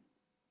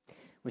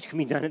 which can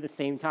be done at the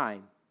same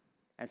time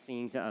as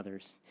singing to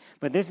others.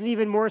 But this is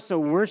even more so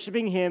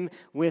worshiping him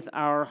with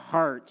our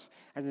heart.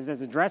 As it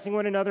says, addressing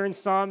one another in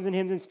psalms and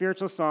hymns and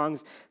spiritual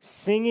songs,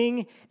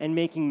 singing and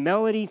making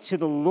melody to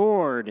the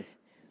Lord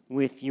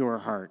with your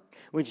heart,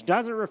 which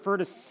doesn't refer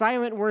to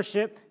silent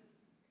worship,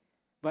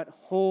 but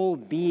whole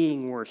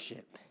being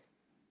worship.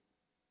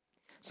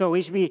 So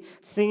we should be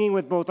singing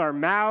with both our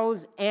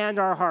mouths and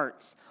our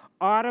hearts,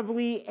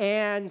 audibly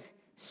and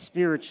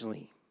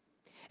spiritually.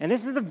 And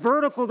this is the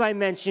vertical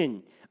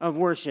dimension of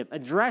worship,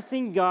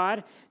 addressing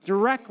God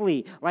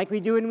directly, like we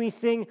do when we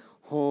sing,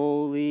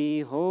 Holy,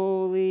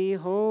 holy,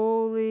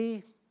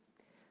 holy,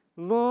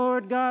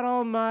 Lord God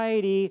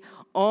Almighty,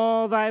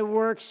 all thy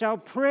works shall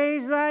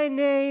praise thy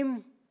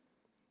name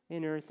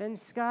in earth and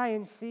sky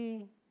and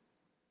sea.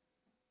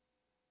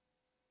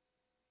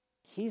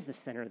 He's the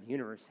center of the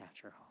universe,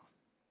 after all,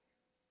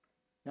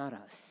 not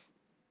us.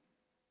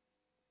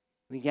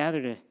 We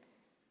gather to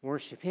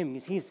worship him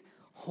because he's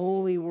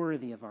wholly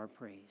worthy of our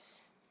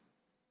praise.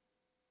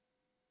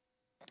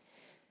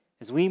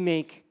 As we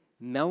make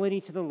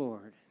melody to the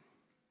Lord,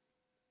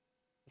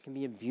 it can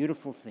be a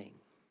beautiful thing,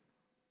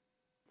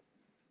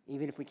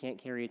 even if we can't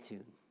carry a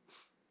tune.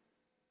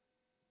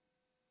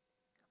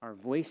 Our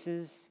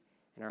voices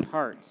and our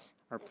hearts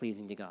are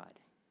pleasing to God.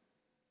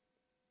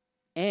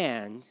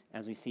 And,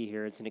 as we see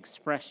here, it's an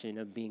expression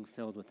of being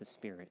filled with the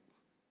Spirit.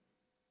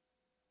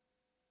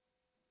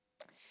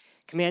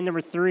 Command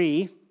number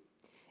 3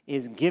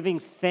 is giving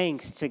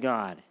thanks to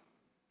God.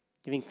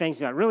 Giving thanks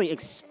to God, really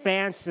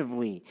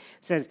expansively. It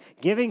says,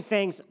 giving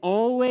thanks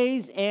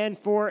always and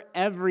for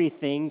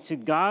everything to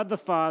God the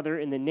Father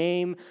in the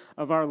name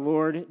of our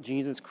Lord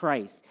Jesus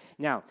Christ.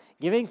 Now,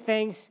 giving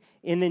thanks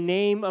in the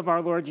name of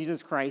our Lord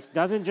Jesus Christ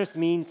doesn't just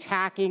mean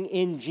tacking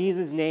in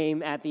Jesus'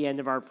 name at the end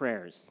of our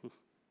prayers.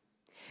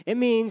 It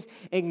means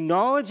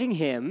acknowledging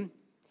him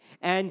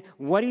and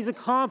what he's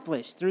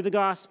accomplished through the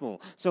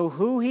gospel. So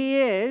who he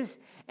is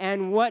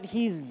and what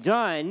he's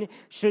done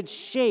should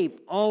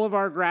shape all of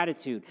our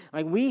gratitude.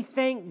 Like, we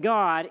thank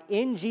God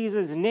in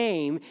Jesus'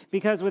 name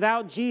because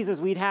without Jesus,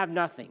 we'd have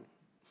nothing.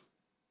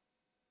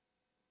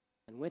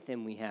 And with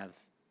him, we have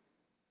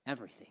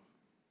everything.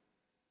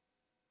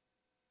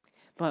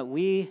 But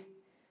we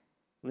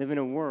live in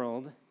a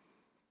world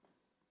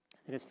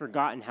that has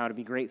forgotten how to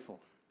be grateful.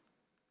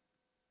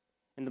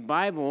 And the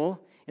Bible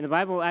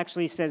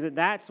actually says that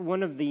that's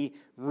one of the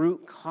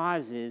root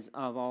causes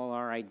of all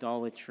our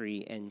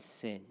idolatry and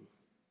sin.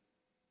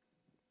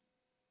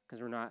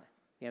 Because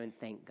we haven't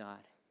thanked God.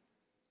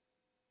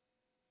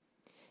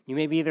 You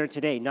may be there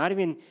today, not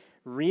even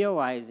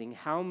realizing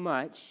how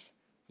much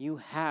you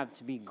have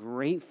to be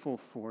grateful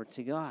for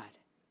to God.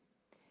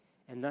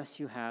 And thus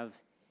you have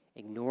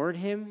ignored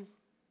him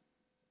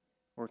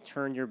or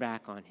turned your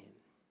back on him.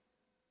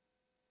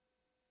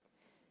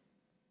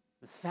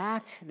 The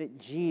fact that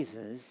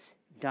Jesus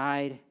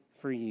died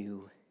for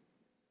you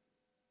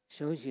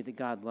shows you that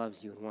God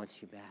loves you and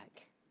wants you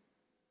back.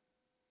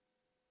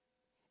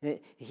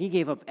 That he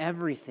gave up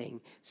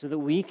everything so that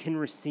we can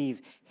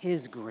receive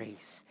his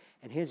grace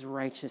and his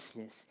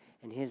righteousness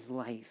and his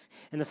life.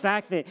 And the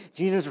fact that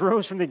Jesus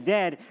rose from the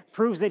dead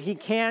proves that he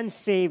can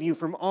save you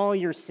from all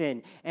your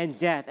sin and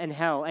death and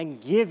hell and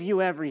give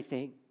you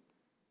everything.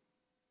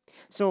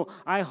 So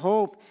I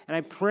hope and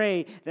I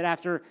pray that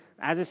after,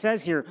 as it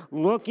says here,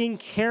 looking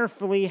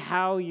carefully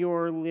how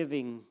you're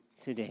living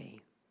today,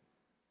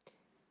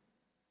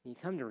 you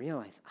come to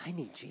realize, I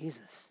need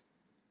Jesus.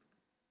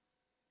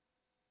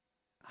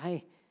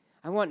 I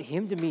want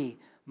him to be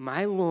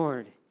my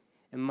Lord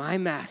and my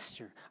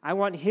master. I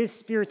want his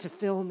Spirit to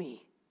fill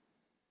me.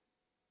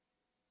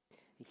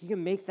 If you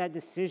can make that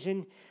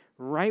decision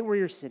right where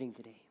you're sitting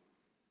today,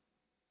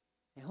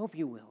 I hope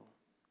you will.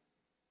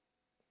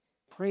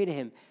 Pray to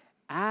him.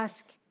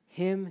 Ask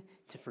him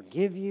to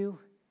forgive you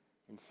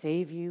and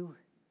save you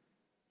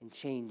and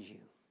change you.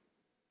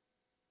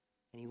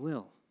 And he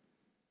will.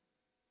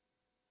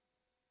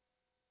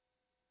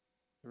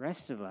 The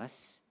rest of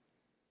us,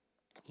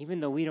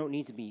 even though we don't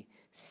need to be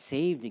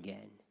saved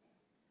again,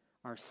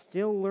 are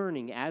still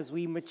learning as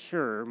we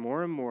mature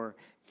more and more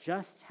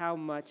just how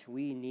much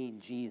we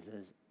need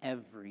Jesus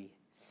every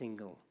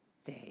single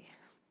day.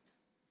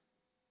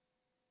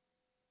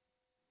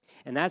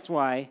 And that's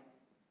why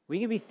we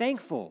can be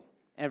thankful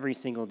every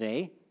single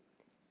day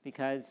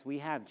because we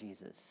have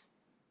Jesus.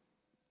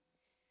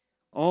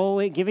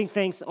 Always, giving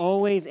thanks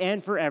always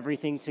and for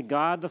everything to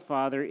God the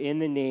Father in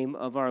the name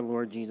of our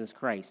Lord Jesus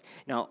Christ.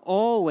 Now,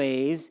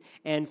 always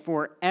and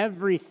for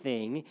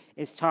everything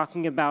is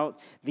talking about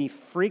the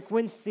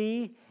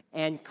frequency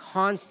and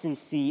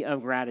constancy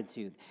of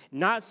gratitude,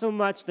 not so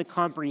much the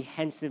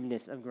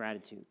comprehensiveness of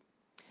gratitude.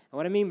 And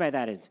what I mean by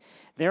that is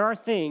there are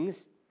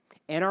things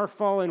in our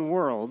fallen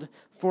world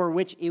for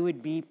which it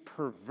would be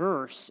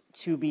perverse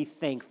to be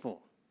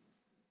thankful.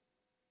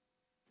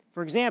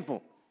 For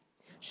example,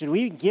 should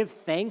we give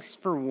thanks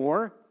for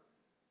war,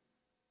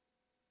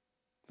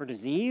 for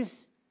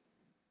disease,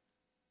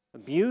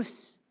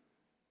 abuse,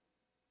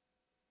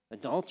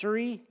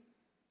 adultery,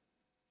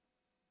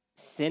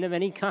 sin of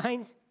any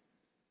kind?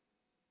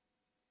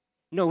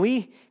 No,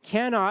 we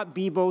cannot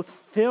be both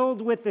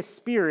filled with the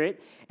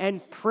Spirit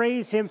and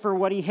praise him for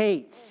what he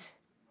hates.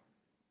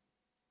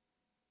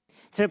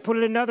 To put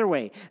it another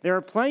way, there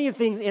are plenty of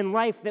things in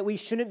life that we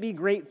shouldn't be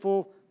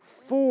grateful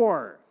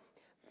for,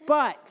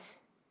 but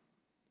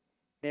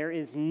there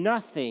is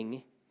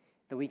nothing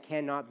that we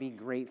cannot be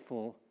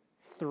grateful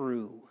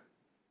through.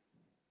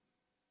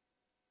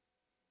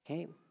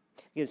 Okay?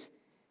 Because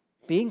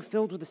being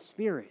filled with the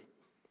Spirit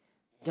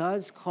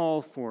does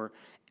call for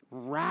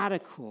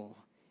radical,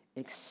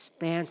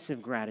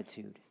 expansive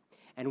gratitude.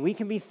 And we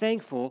can be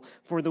thankful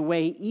for the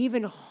way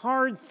even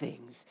hard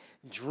things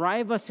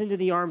drive us into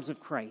the arms of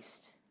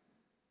Christ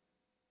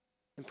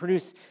and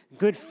produce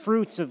good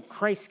fruits of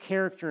Christ's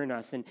character in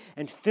us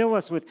and fill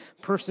us with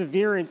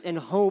perseverance and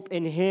hope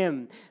in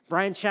him.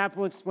 Brian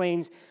Chappell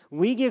explains,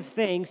 we give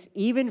thanks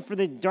even for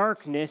the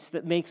darkness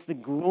that makes the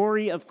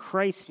glory of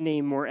Christ's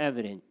name more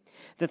evident.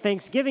 The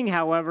thanksgiving,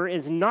 however,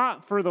 is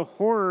not for the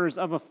horrors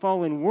of a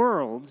fallen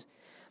world,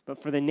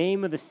 but for the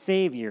name of the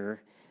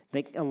Savior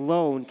that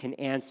alone can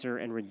answer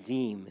and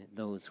redeem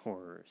those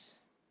horrors.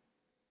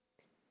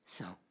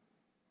 So,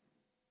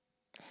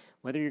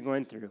 whether you're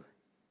going through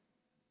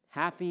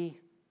happy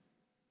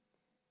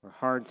or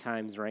hard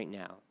times right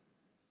now,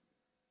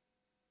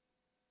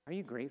 are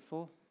you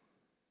grateful?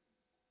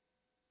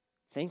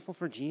 Thankful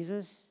for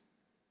Jesus?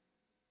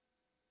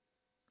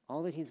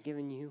 All that he's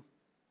given you?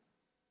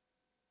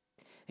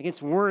 Like,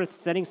 it's worth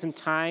setting some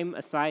time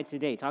aside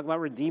today. Talk about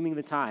redeeming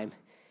the time.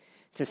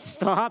 To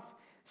stop,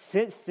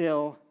 sit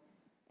still,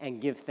 and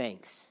give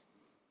thanks.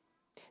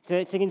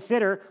 To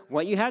consider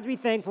what you have to be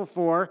thankful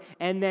for,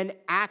 and then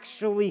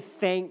actually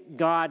thank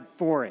God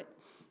for it.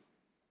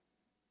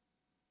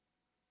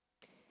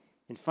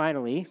 And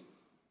finally,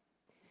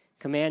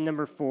 command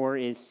number 4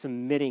 is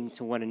submitting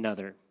to one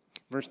another.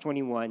 Verse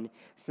 21,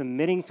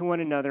 submitting to one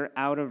another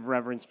out of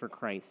reverence for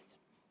Christ.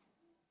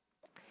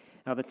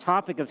 Now, the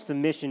topic of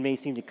submission may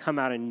seem to come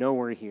out of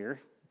nowhere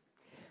here,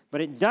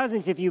 but it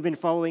doesn't if you've been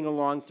following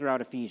along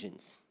throughout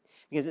Ephesians.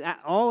 Because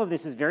all of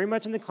this is very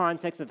much in the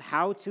context of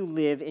how to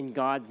live in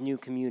God's new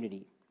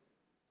community.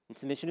 And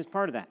submission is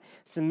part of that.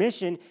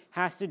 Submission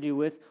has to do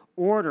with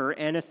order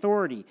and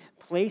authority,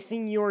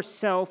 placing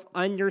yourself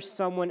under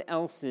someone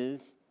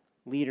else's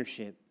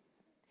leadership.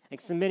 Like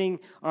submitting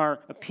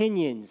our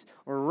opinions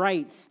or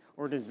rights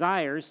or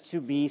desires to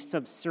be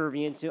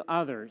subservient to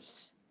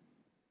others.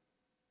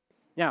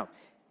 Now,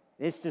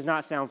 this does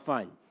not sound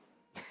fun.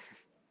 It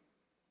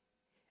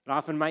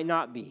often might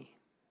not be.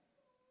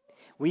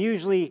 We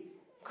usually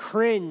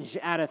cringe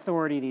at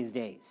authority these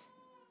days.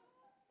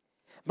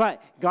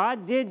 But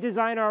God did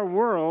design our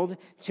world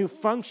to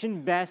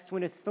function best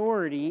when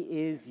authority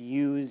is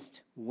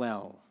used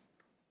well.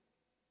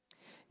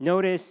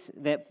 Notice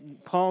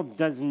that Paul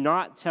does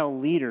not tell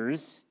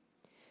leaders,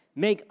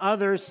 make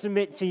others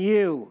submit to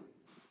you.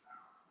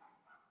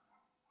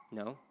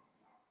 No.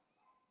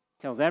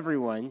 He tells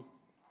everyone,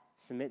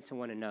 submit to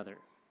one another.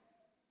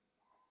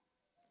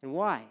 And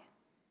why?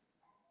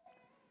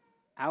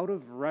 Out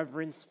of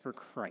reverence for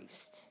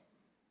Christ.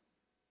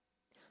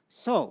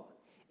 So,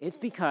 it's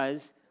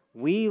because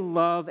we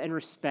love and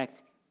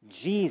respect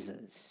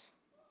Jesus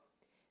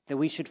that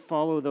we should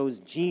follow those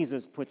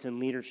Jesus puts in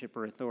leadership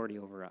or authority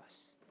over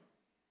us.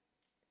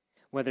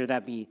 Whether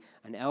that be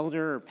an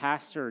elder or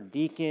pastor or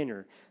deacon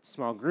or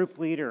small group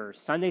leader or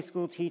Sunday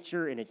school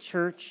teacher in a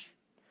church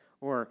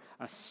or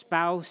a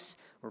spouse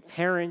or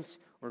parent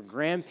or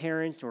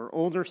grandparent or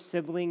older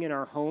sibling in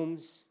our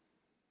homes.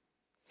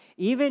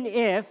 Even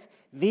if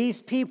these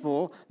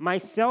people,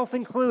 myself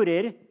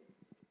included,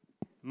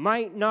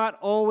 might not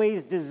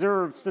always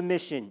deserve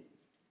submission.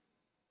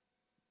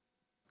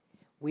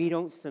 We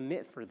don't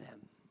submit for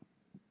them.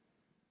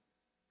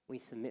 We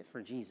submit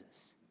for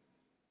Jesus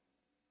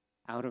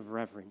out of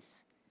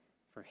reverence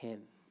for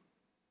him.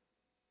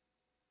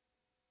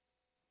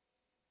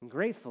 And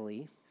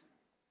gratefully,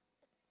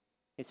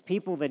 it's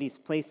people that he's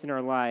placed in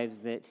our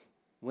lives that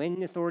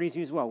when authority is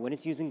used well, when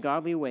it's used in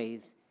godly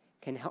ways,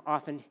 can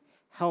often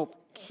help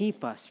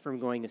keep us from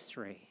going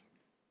astray.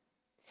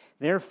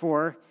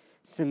 Therefore,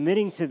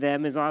 submitting to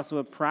them is also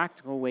a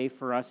practical way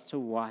for us to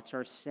watch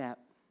our step.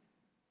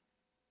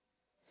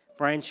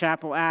 Brian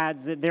Chappell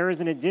adds that there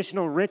is an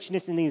additional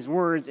richness in these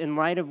words in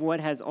light of what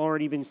has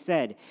already been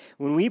said.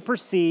 When we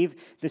perceive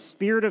the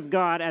Spirit of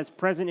God as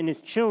present in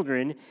his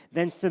children,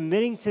 then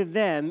submitting to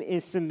them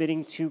is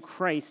submitting to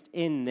Christ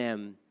in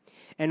them.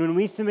 And when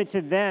we submit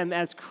to them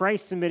as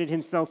Christ submitted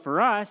himself for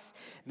us,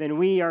 then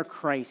we are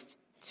Christ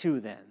to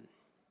them.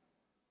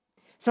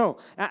 So,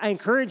 I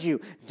encourage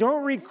you,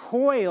 don't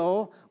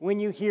recoil when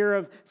you hear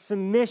of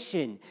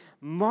submission.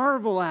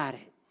 Marvel at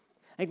it.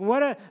 Like,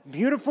 what a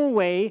beautiful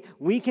way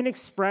we can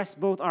express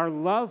both our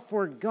love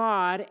for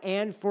God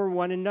and for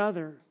one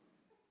another.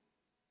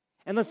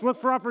 And let's look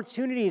for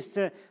opportunities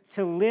to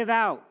live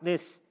out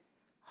this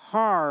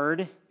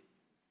hard,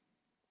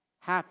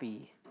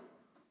 happy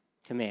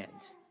command.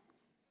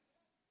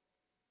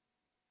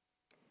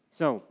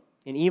 So,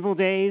 in evil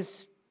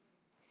days,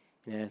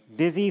 in a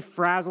busy,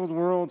 frazzled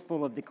world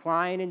full of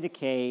decline and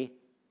decay,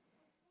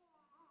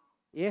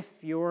 if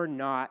you're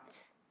not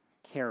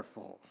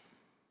careful,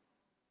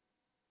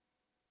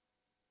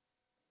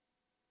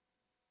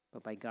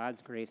 but by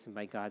God's grace and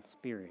by God's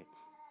Spirit,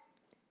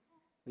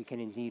 we can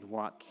indeed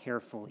walk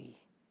carefully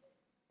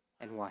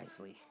and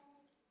wisely.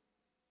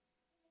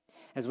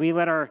 As we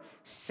let our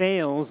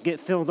sails get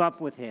filled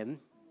up with him,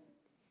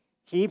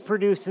 he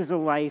produces a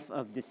life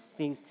of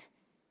distinct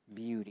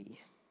beauty.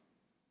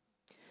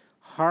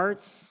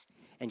 Hearts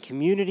and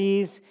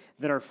communities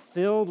that are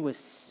filled with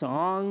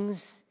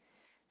songs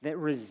that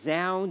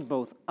resound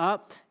both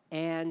up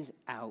and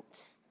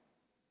out.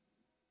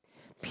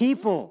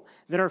 People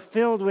that are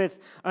filled with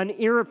an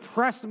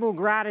irrepressible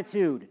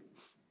gratitude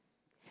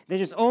that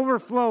just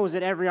overflows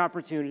at every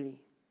opportunity.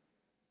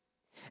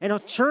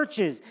 And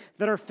churches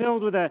that are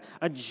filled with a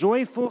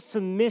joyful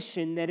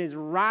submission that is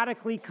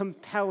radically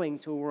compelling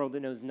to a world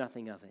that knows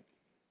nothing of it.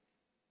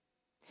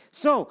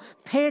 So,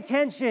 pay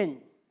attention.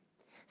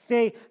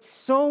 Stay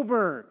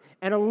sober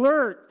and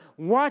alert.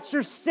 Watch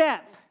your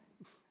step.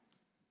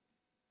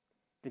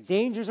 The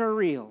dangers are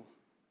real.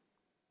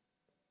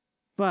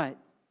 But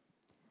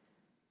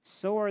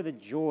so are the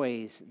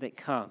joys that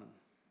come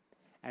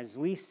as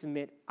we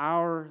submit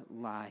our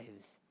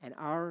lives and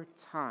our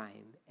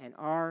time and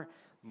our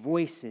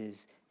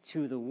voices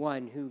to the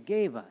one who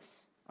gave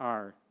us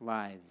our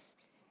lives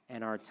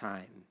and our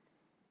time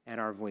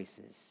and our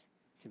voices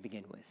to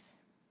begin with.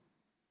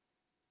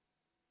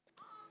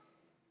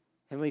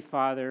 Heavenly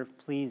Father,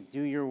 please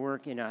do your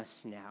work in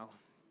us now.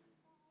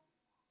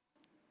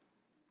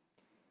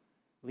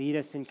 Lead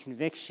us in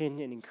conviction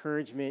and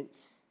encouragement,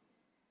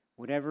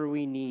 whatever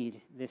we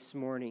need this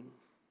morning.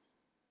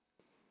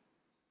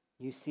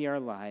 You see our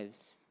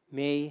lives.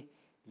 May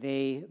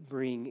they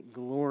bring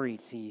glory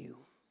to you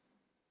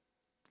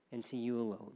and to you alone.